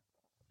all.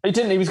 He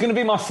didn't. He was going to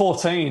be my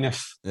 14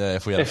 if we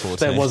had a 14.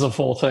 There was a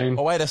 14.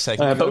 Oh wait a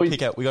second, we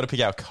got to pick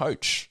our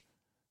coach.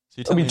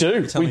 So we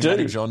do.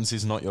 Matty Johns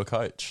is not your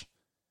coach.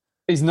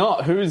 He's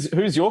not.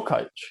 Who's your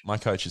coach? My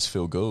coach is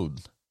Phil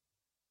Gould.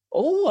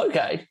 Oh,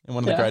 okay. And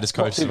one of the greatest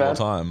coaches of all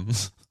time.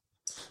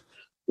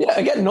 Yeah,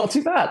 again, not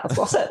too bad. That's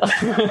what I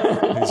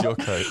said. Who's your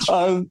coach?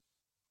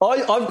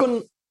 I've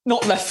gone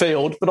not left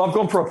field, but I've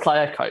gone for a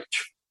player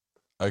coach.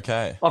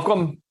 Okay. I've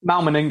gone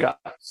Mal Meninga.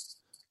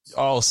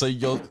 Oh, so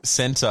your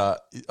centre...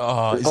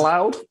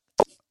 Loud?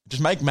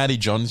 Just make Matty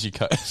Johns your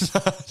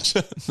coach.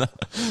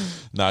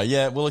 No,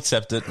 yeah, we'll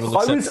accept it. We'll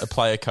accept a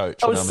player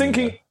coach. I was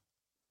thinking,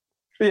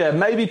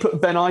 maybe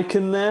put Ben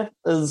Eichen there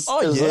as...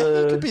 he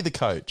could be the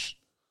coach.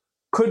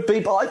 Could be,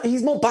 but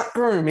he's more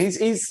backroom.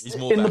 He's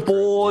more in the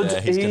board. Yeah,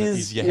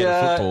 he's your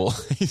head of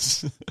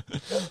football.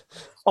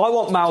 I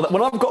want Mal.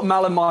 When I've got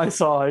Mal on my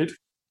side,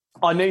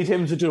 I need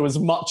him to do as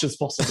much as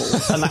possible,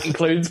 and that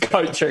includes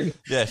coaching.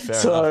 Yeah,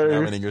 fair enough.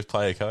 Mal Meninga's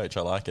player coach.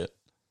 I like it.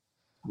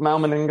 Mal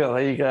Meninga,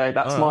 there you go.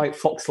 That's my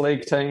Fox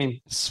League team.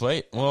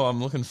 Sweet. Well,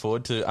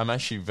 I'm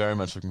actually very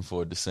much looking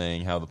forward to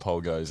seeing how the poll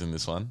goes in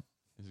this one.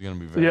 It's going to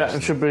be very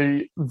it should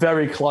be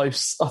very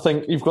close. I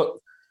think you've got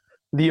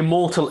the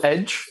immortal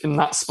edge in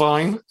that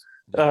spine,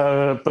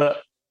 but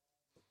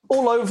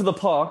all over the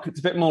park, it's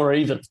a bit more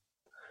even.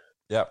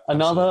 Yeah,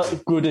 another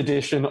good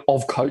edition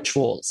of Coach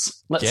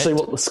Wars. Let's see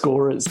what the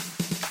score is.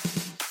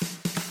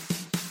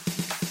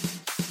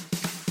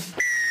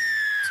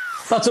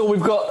 That's all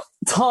we've got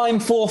time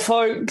for,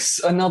 folks.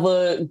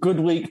 Another good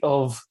week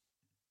of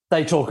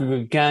They Talk a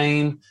Good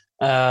Game.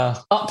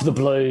 Up the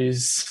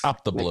Blues.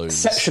 Up the Blues.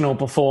 Exceptional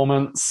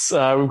performance.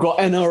 We've got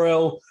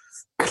NRL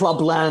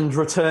Clubland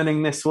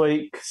returning this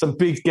week. Some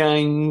big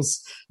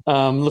games.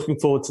 Looking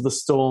forward to the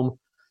Storm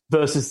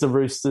versus the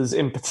Roosters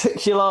in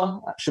particular.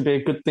 That should be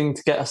a good thing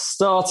to get us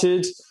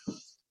started.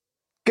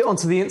 Get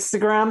onto the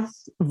Instagram.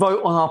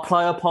 Vote on our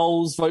player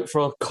polls. Vote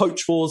for our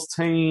Coach Wars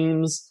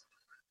teams.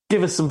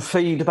 Give us some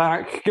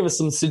feedback. Give us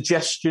some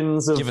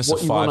suggestions of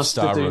what you want us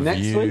to do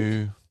next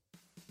week.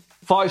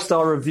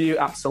 5-star review,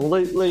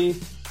 absolutely.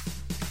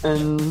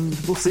 And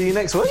we'll see you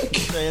next week.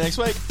 See you next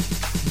week.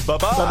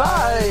 Bye-bye.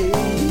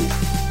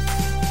 Bye-bye.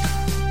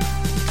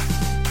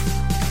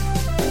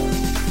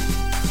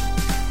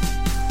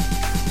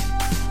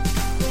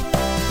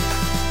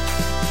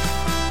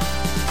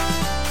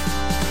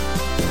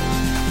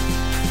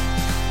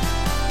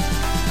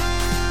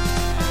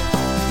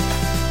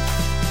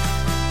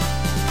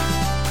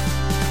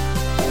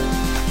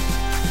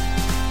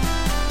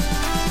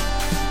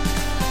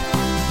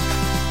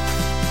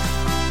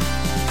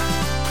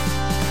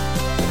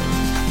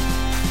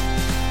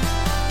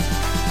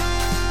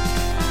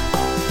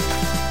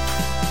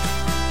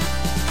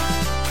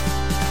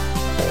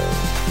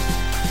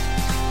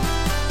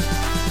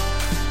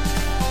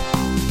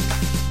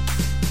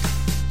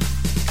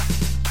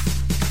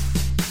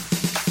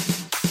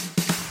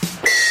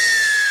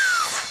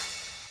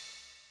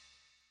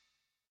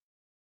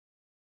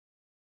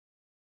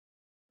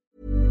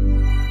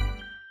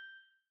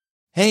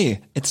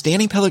 Hey, it's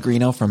Danny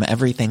Pellegrino from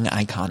Everything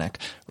Iconic.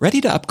 Ready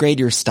to upgrade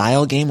your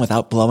style game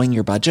without blowing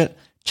your budget?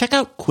 Check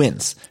out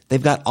Quince.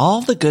 They've got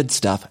all the good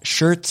stuff,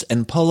 shirts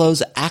and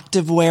polos,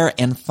 activewear,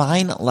 and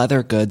fine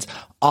leather goods,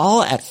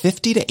 all at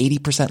 50 to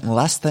 80%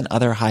 less than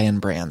other high-end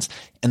brands.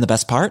 And the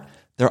best part?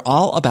 They're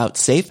all about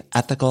safe,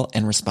 ethical,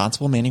 and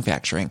responsible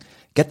manufacturing.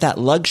 Get that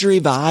luxury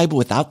vibe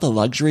without the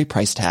luxury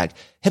price tag.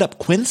 Hit up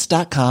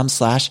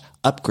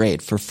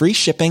quince.com/upgrade for free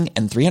shipping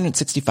and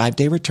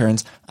 365-day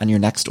returns on your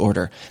next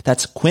order.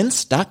 That's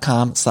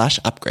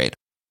quince.com/upgrade.